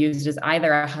 NanoSIMS can be used as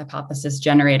either a hypothesis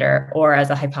generator or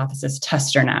as a hypothesis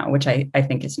tester now, which I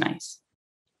think is nice.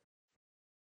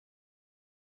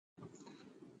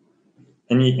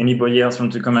 Anybody else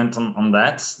want to comment on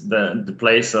that? The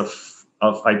place of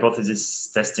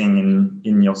hypothesis testing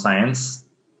in your science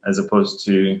as opposed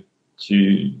to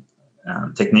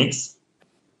techniques?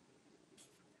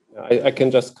 I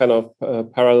can just kind of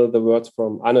parallel the words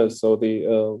from Anne. So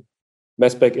the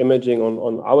mass spec imaging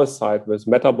on our side with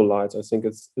metabolites, I think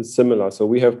it's similar. So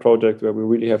we have projects where we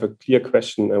really have a clear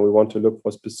question and we want to look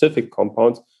for specific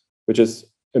compounds, which is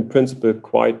in principle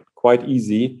quite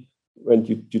easy. When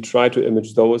you try to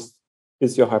image those,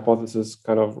 is your hypothesis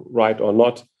kind of right or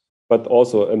not? But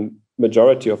also a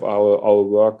majority of our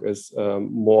work is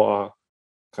more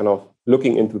kind of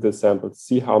looking into the samples,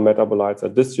 see how metabolites are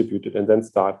distributed, and then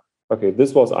start, okay,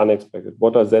 this was unexpected.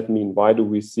 What does that mean? Why do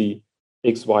we see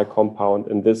XY compound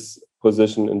in this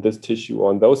position, in this tissue,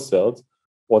 or in those cells,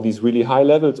 or these really high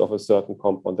levels of a certain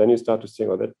compound? Then you start to think,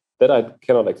 oh, that I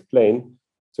cannot explain.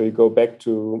 So you go back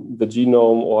to the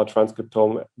genome or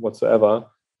transcriptome, whatsoever,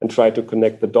 and try to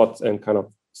connect the dots and kind of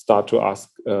start to ask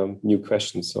new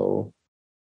questions. So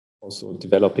also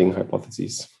developing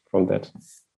hypotheses from that.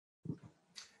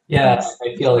 Yeah,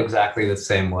 I feel exactly the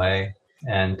same way.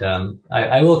 And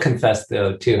I will confess,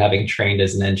 though, too, having trained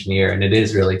as an engineer, and it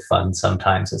is really fun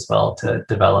sometimes as well to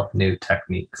develop new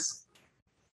techniques.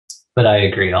 But I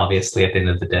agree, obviously, at the end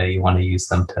of the day, you want to use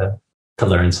them to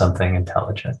learn something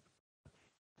intelligent.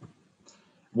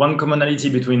 One commonality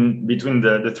between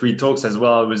the three talks as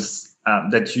well was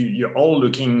that you're all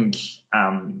looking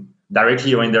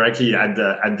directly or indirectly at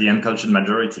the uncultured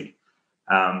majority.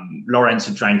 Lawrence,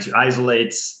 you're trying to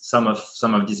isolate some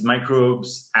of these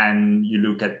microbes, and you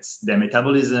look at their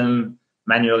metabolism.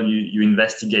 Manuel, you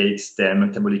investigate their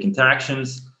metabolic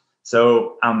interactions.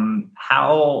 So,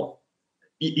 how,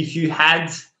 if you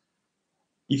had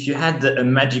a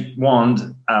magic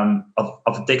wand of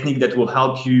a technique that will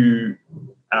help you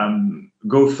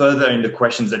go further in the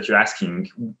questions that you're asking,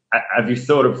 have you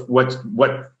thought of what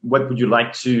would you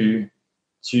like to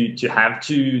have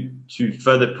to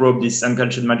further probe this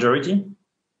uncultured majority?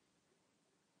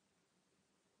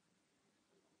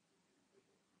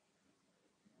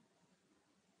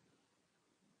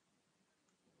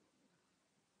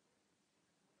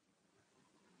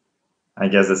 I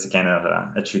guess that's a kind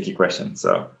of a tricky question.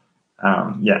 So,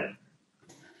 yeah.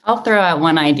 I'll throw out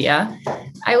one idea.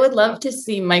 I would love to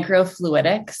see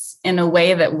microfluidics in a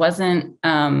way that wasn't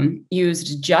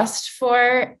used just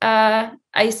for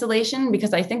isolation,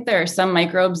 because I think there are some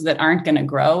microbes that aren't going to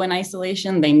grow in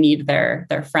isolation. They need their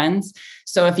friends.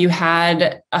 So if you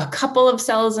had a couple of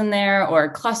cells in there or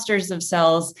clusters of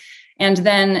cells, and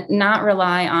then not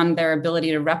rely on their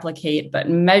ability to replicate, but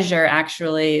measure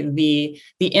actually the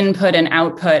input and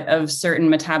output of certain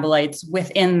metabolites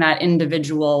within that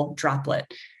individual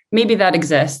droplet. Maybe that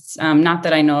exists, not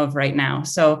that I know of right now.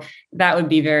 So that would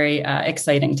be very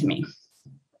exciting to me.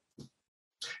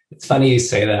 It's funny you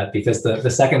say that, because the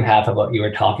second half of what you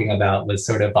were talking about was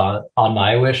sort of on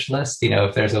my wish list. You know,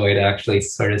 if there's a way to actually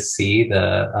sort of see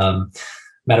the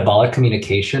metabolic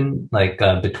communication, like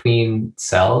between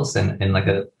cells and like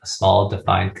a small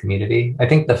defined community. I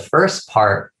think the first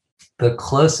part, the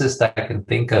closest I can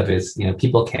think of is, you know,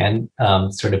 people can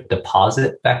sort of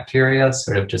deposit bacteria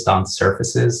sort of just on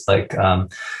surfaces, like,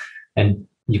 and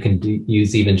you can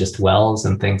use even just wells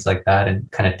and things like that and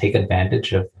kind of take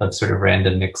advantage of sort of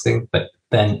random mixing. But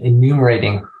then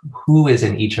enumerating who is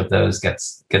in each of those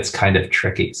gets kind of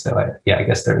tricky. So I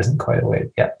guess there isn't quite a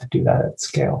way yet to do that at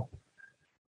scale.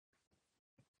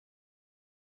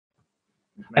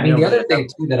 I mean, the other thing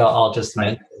too that I'll just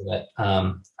mention that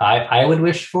I would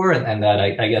wish for, and that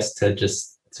I guess to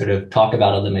just sort of talk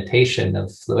about a limitation of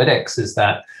fluidics, is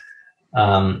that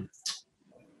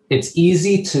it's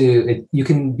easy you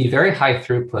can be very high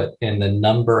throughput in the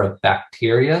number of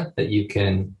bacteria that you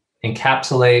can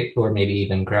encapsulate or maybe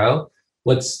even grow.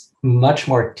 What's much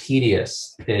more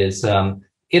tedious is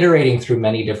iterating through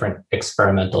many different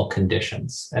experimental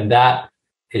conditions, and that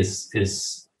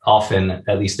is often,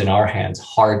 at least in our hands,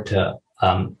 hard to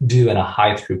do in a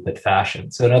high throughput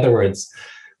fashion. So in other words,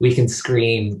 we can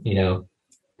screen, you know,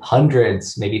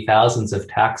 hundreds, maybe thousands of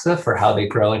taxa for how they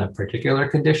grow in a particular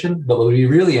condition. But what would be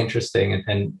really interesting,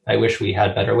 and I wish we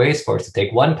had better ways for, is to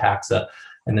take one taxa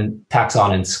and then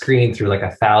taxon and screen through like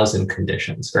 1,000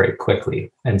 conditions very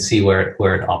quickly and see where it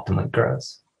optimally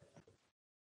grows.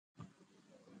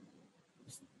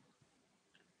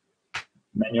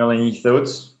 Manuel, any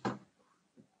thoughts?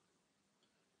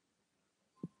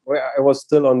 I was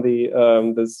still on the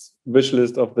this wish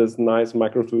list of this nice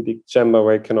microfluidic chamber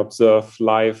where you can observe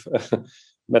live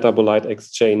metabolite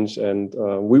exchange, and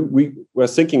we were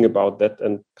thinking about that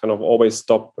and kind of always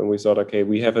stopped when we thought, okay,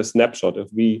 we have a snapshot.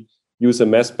 If we use a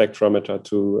mass spectrometer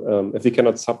to, if we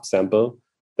cannot subsample,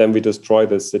 then we destroy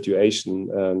this situation,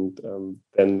 and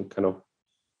then kind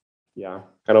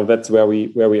of that's where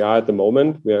we are at the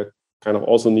moment. We're kind of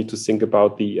also need to think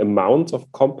about the amount of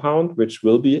compound which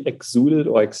will be exuded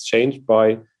or exchanged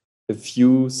by a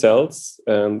few cells.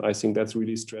 And I think that's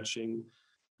really stretching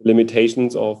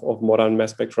limitations of modern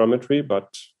mass spectrometry,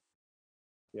 but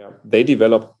yeah, they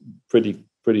develop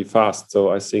pretty fast.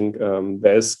 So I think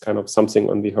there's kind of something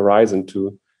on the horizon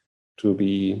to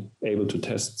be able to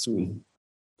test soon.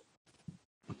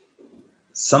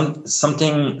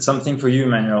 Something for you,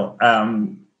 Manuel.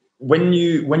 When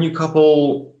you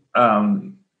couple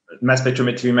mass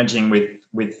spectrometry imaging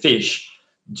with fish,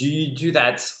 do you do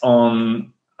that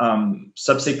on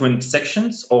subsequent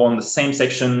sections or on the same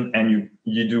section, and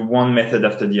you do one method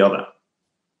after the other?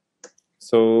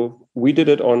 So we did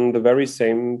it on the very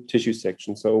same tissue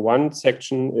section. So one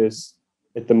section is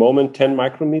at the moment 10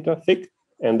 micrometer thick,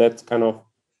 and that's kind of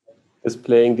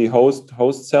displaying the host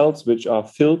cells, which are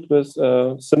filled with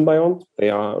symbionts. They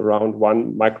are around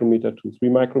 1 micrometer to 3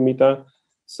 micrometer.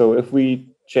 So if we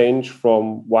change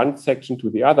from one section to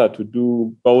the other to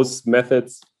do both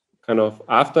methods kind of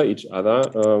after each other,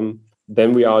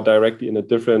 then we are directly in a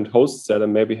different host cell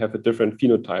and maybe have a different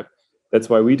phenotype. That's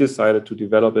why we decided to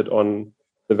develop it on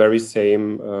the very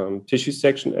same tissue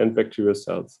section and bacterial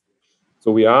cells.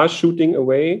 So we are shooting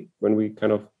away when we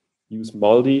kind of use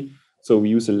MALDI. So we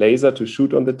use a laser to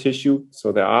shoot on the tissue.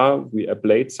 So we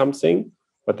ablate something,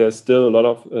 but there's still a lot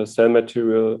of cell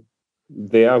material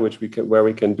there, where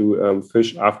we can do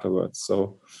fish afterwards.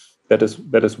 So that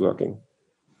is working.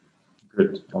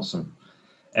 Good, awesome.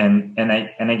 And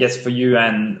I guess for you,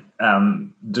 and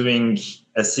doing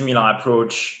a similar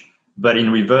approach, but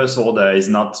in reverse order, is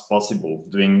not possible.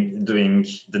 Doing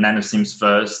the NanoSIMS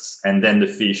first, and then the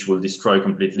fish will destroy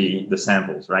completely the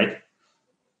samples, right?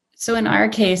 So in our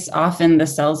case, often the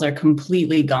cells are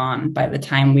completely gone by the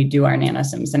time we do our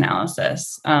NanoSIMS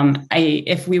analysis.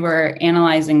 If we were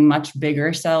analyzing much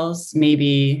bigger cells,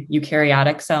 maybe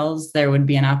eukaryotic cells, there would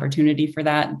be an opportunity for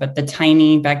that. But the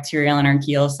tiny bacterial and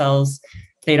archaeal cells,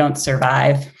 they don't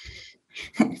survive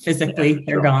physically. Yeah,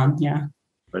 they're gone. Yeah.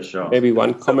 For sure. Maybe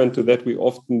one comment to that: we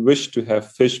often wish to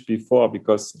have fish before,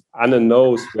 because Anna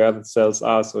knows where the cells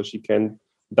are, so she can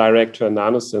direct her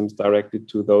NanoSIMS directly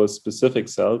to those specific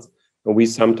cells. And we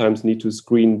sometimes need to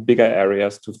screen bigger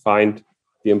areas to find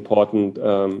the important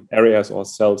areas or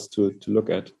cells to look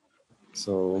at.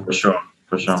 So for sure.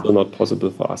 It's still not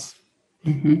possible for us.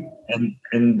 Mm-hmm.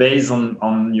 And based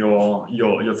on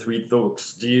your three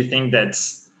talks, do you think that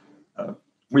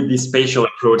with these spatial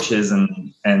approaches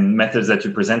and methods that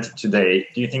you presented today,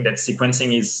 do you think that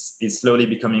sequencing is slowly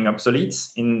becoming obsolete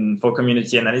for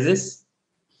community analysis?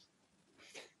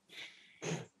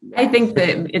 I think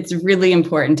that it's really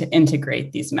important to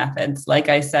integrate these methods. Like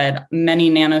I said, many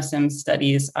NanoSIMS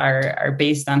studies are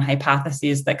based on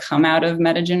hypotheses that come out of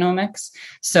metagenomics.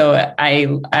 So I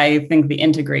think the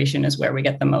integration is where we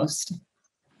get the most.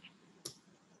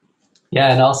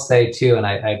 Yeah, and I'll say too, and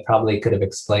I probably could have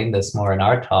explained this more in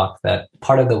our talk, that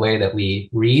part of the way that we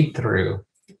read through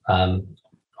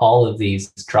all of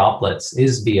these droplets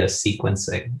is via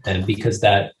sequencing, and because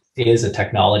that is a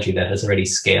technology that has already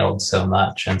scaled so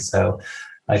much. And so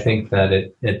I think that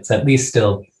it's at least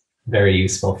still very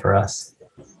useful for us.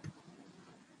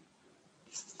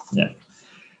 Yeah.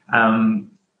 I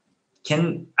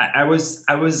was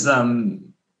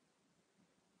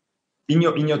in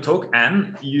your talk,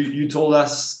 Anne, you told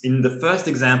us in the first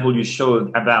example you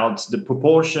showed about the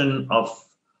proportion of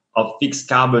fixed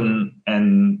carbon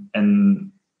and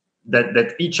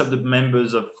that each of the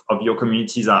members of your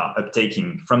communities are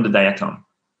uptaking from the diatom.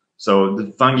 So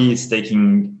the fungi is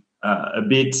taking a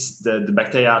bit, the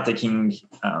bacteria are taking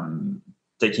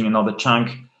another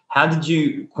chunk. How did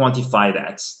you quantify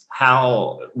that?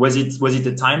 How was it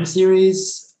a time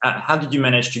series? How did you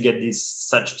manage to get these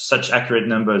such accurate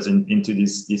numbers into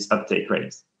this uptake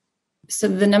rate? So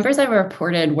the numbers I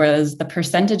reported was the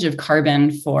percentage of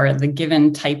carbon for the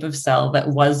given type of cell that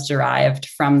was derived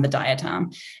from the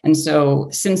diatom. And so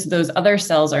since those other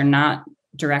cells are not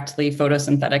directly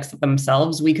photosynthetics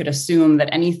themselves, we could assume that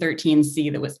any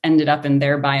 13C that was ended up in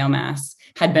their biomass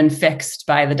had been fixed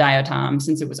by the diatom,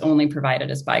 since it was only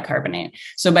provided as bicarbonate.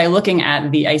 So by looking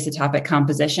at the isotopic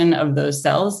composition of those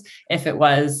cells, if it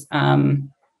was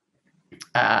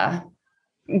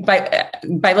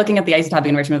by looking at the isotopic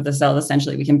enrichment of the cell,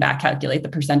 essentially we can back calculate the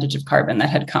percentage of carbon that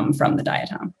had come from the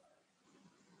diatom.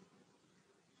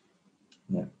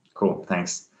 Yeah, cool.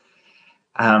 Thanks.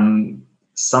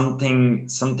 Something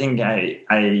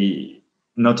I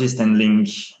noticed and link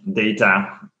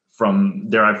data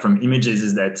derived from images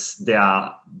is that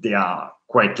they are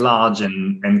quite large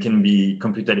and can be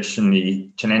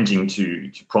computationally challenging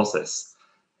to process.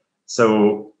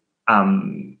 So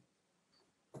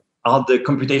are the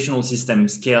computational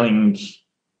systems scaling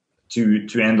to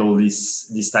handle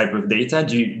this type of data?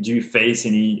 Do you face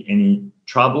any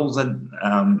troubles at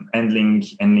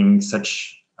handling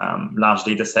such large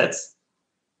data sets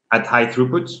at high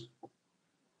throughput?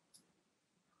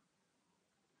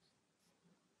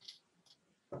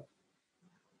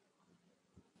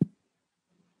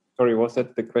 Sorry, was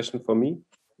that the question for me?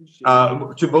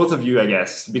 To both of you, I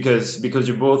guess, because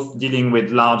you're both dealing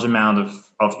with large amount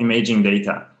of imaging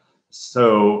data.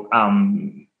 So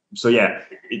yeah,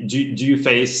 do you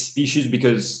face issues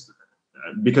because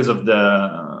of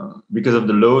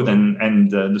the load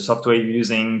and the software you're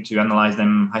using to analyze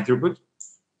them high throughput?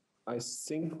 I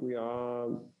think we are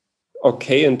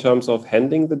okay in terms of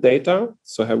handling the data.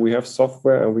 So we have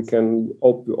software, and we can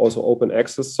also open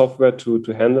access software to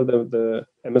handle the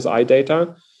MSI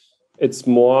data. It's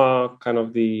more kind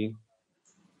of the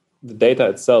data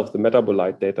itself, the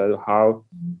metabolite data, how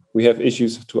we have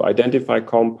issues to identify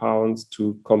compounds,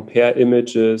 to compare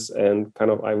images, and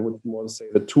kind of, I would want to say,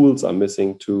 the tools are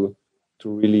missing to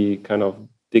really kind of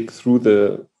dig through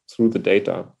the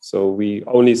data. So we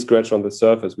only scratch on the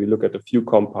surface. We look at a few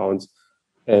compounds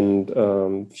and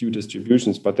few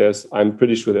distributions, but I'm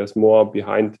pretty sure there's more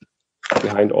behind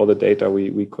behind all the data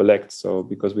we collect. So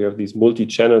because we have these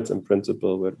multi-channels in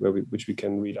principle which we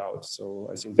can read out. So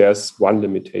I think there's one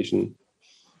limitation.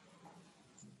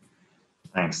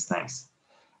 Thanks.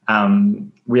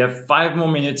 We have 5 more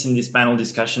minutes in this panel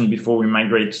discussion before we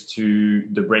migrate to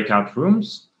the breakout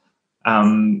rooms.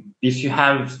 If you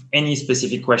have any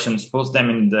specific questions, post them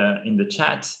in the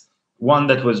chat. One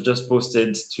that was just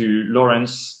posted to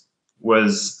Lawrence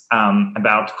was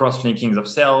about cross-linkings of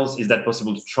cells. Is that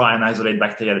possible to try and isolate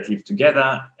bacteria that live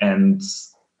together, and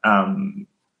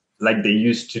like they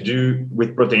used to do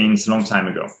with proteins a long time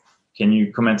ago? Can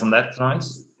you comment on that,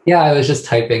 Lawrence? Yeah, I was just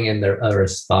typing in a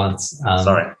response.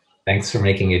 Sorry. Thanks for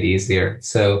making it easier.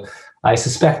 So I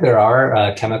suspect there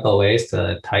are chemical ways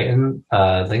to tighten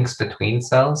links between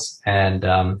cells. And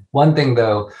one thing,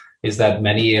 though, is that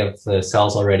many of the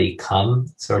cells already come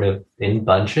sort of in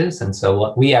bunches. And so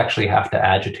what we actually have to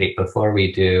agitate before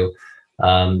we do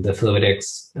the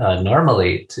fluidics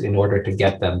normally in order to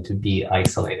get them to be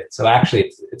isolated. So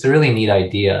actually, it's a really neat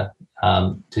idea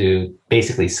to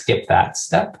basically skip that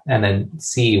step and then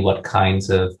see what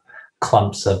kinds of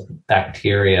clumps of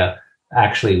bacteria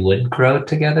actually would grow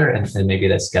together. And maybe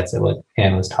this gets at what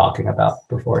Anne was talking about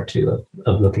before too,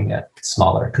 of looking at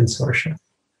smaller consortia.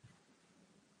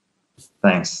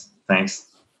 Thanks.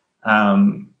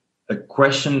 A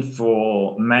question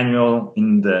for Manuel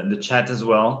in the chat as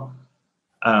well.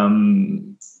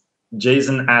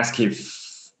 Jason asked if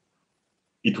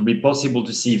it would be possible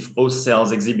to see if host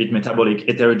cells exhibit metabolic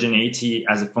heterogeneity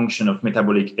as a function of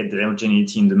metabolic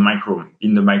heterogeneity in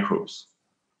the microbes.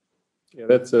 Yeah,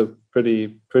 that's a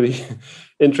pretty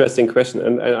interesting question,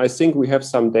 and I think we have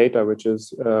some data which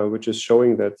is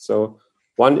showing that. So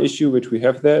one issue which we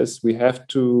have there is we have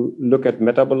to look at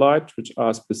metabolites which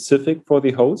are specific for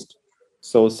the host.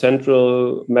 So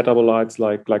central metabolites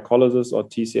like glycolysis or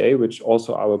TCA, which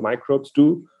also our microbes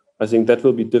do. I think that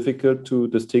will be difficult to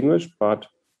distinguish, but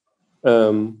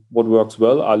what works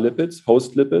well are lipids,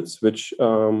 host lipids, which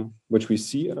we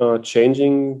see are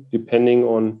changing depending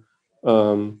on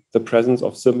the presence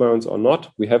of symbionts or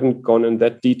not. We haven't gone in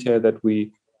that detail that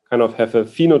we kind of have a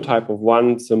phenotype of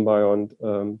one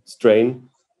symbiont strain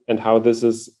and how this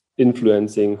is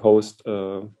influencing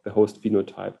the host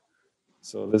phenotype.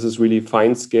 So this is really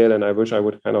fine scale, and I wish I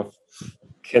would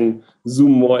can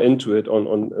zoom more into it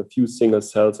on a few single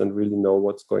cells and really know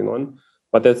what's going on.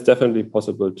 But that's definitely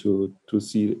possible to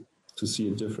see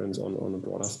a difference on a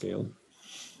broader scale.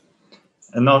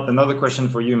 Another question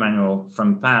for you, Manuel,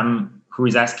 from Pam, who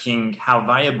is asking how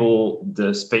viable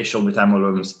the spatial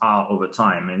metabolomes are over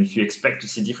time, and if you expect to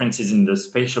see differences in the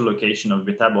spatial location of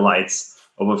metabolites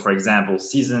over, for example,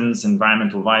 seasons,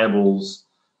 environmental variables,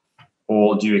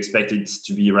 or do you expect it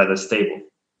to be rather stable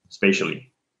spatially?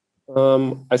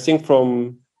 I think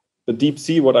from the deep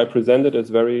sea, what I presented is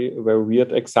very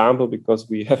weird example because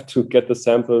we have to get the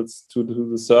samples to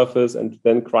the surface and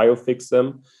then cryofix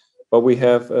them. But we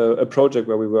have a project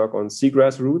where we work on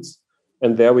seagrass roots,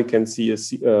 and there we can see a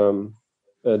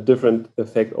different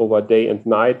effect over day and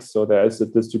night. So there is a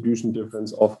distribution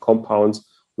difference of compounds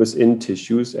within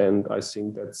tissues, and I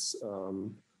think that's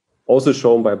also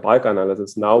shown by bulk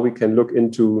analysis. Now we can look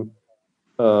into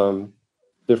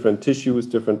different tissues,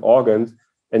 different organs,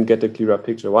 and get a clearer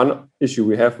picture. One issue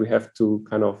we have to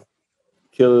kind of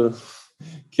kill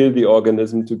the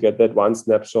organism to get that one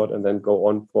snapshot and then go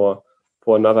on for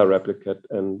another replicate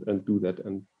and do that.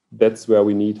 And that's where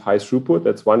we need high throughput.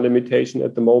 That's one limitation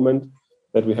at the moment,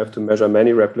 that we have to measure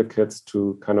many replicates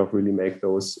to kind of really make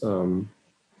those look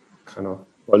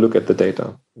at the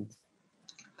data.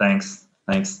 Thanks.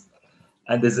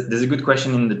 There's a good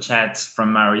question in the chat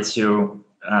from Mauricio,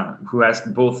 who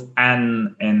asked both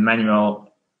Anne and Manuel,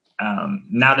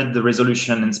 now that the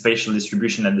resolution and spatial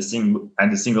distribution at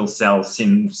the single cell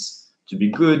seems to be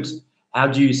good, how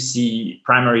do you see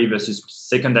primary versus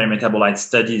secondary metabolite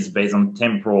studies based on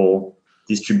temporal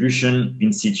distribution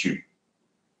in situ?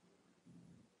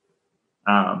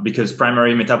 Because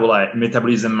primary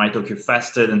metabolism might occur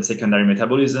faster than secondary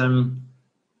metabolism.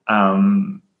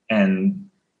 Do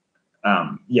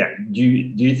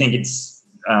you think it's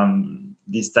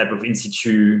this type of in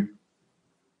situ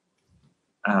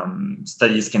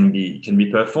studies can be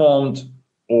performed,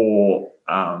 or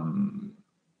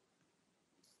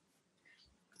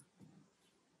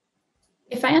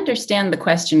if I understand the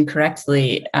question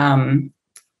correctly,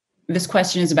 this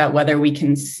question is about whether we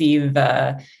can see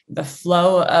the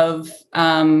flow of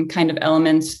kind of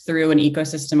elements through an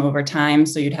ecosystem over time.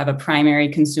 So you'd have a primary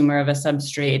consumer of a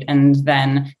substrate and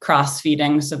then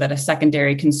cross-feeding so that a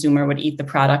secondary consumer would eat the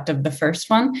product of the first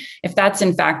one. If that's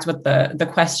in fact what the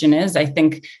question is, I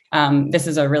think This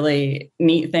is a really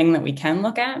neat thing that we can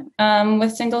look at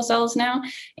with single cells now.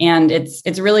 And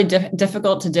it's really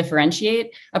difficult to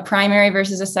differentiate a primary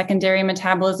versus a secondary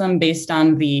metabolism based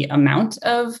on the amount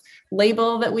of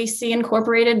label that we see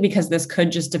incorporated, because this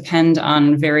could just depend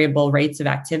on variable rates of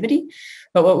activity.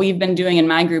 But what we've been doing in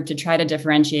my group to try to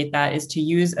differentiate that is to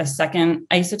use a second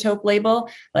isotope label,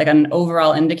 like an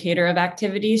overall indicator of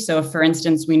activity. So if, for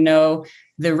instance, we know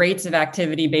the rates of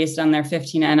activity based on their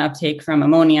 15N uptake from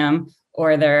ammonium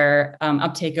or their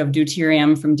uptake of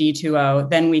deuterium from D2O,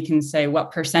 then we can say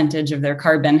what percentage of their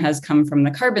carbon has come from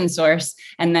the carbon source,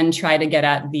 and then try to get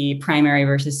at the primary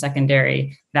versus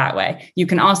secondary that way. You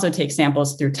can also take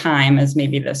samples through time, as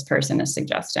maybe this person is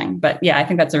suggesting. But yeah, I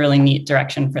think that's a really neat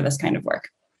direction for this kind of work.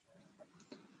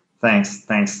 Thanks.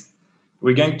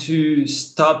 We're going to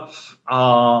stop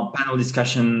our panel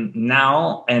discussion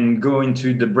now and go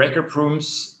into the breakout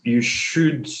rooms. You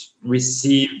should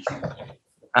receive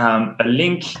a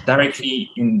link directly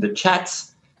in the chat.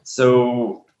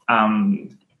 So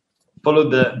follow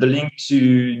the link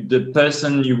to the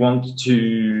person you want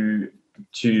to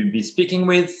be speaking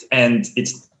with, and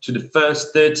it's to the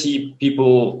first 30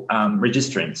 people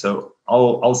registering. So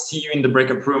I'll see you in the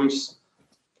breakout rooms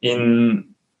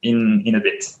in a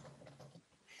bit.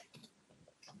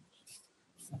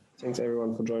 Thanks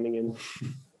everyone for joining in.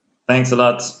 Thanks a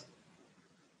lot.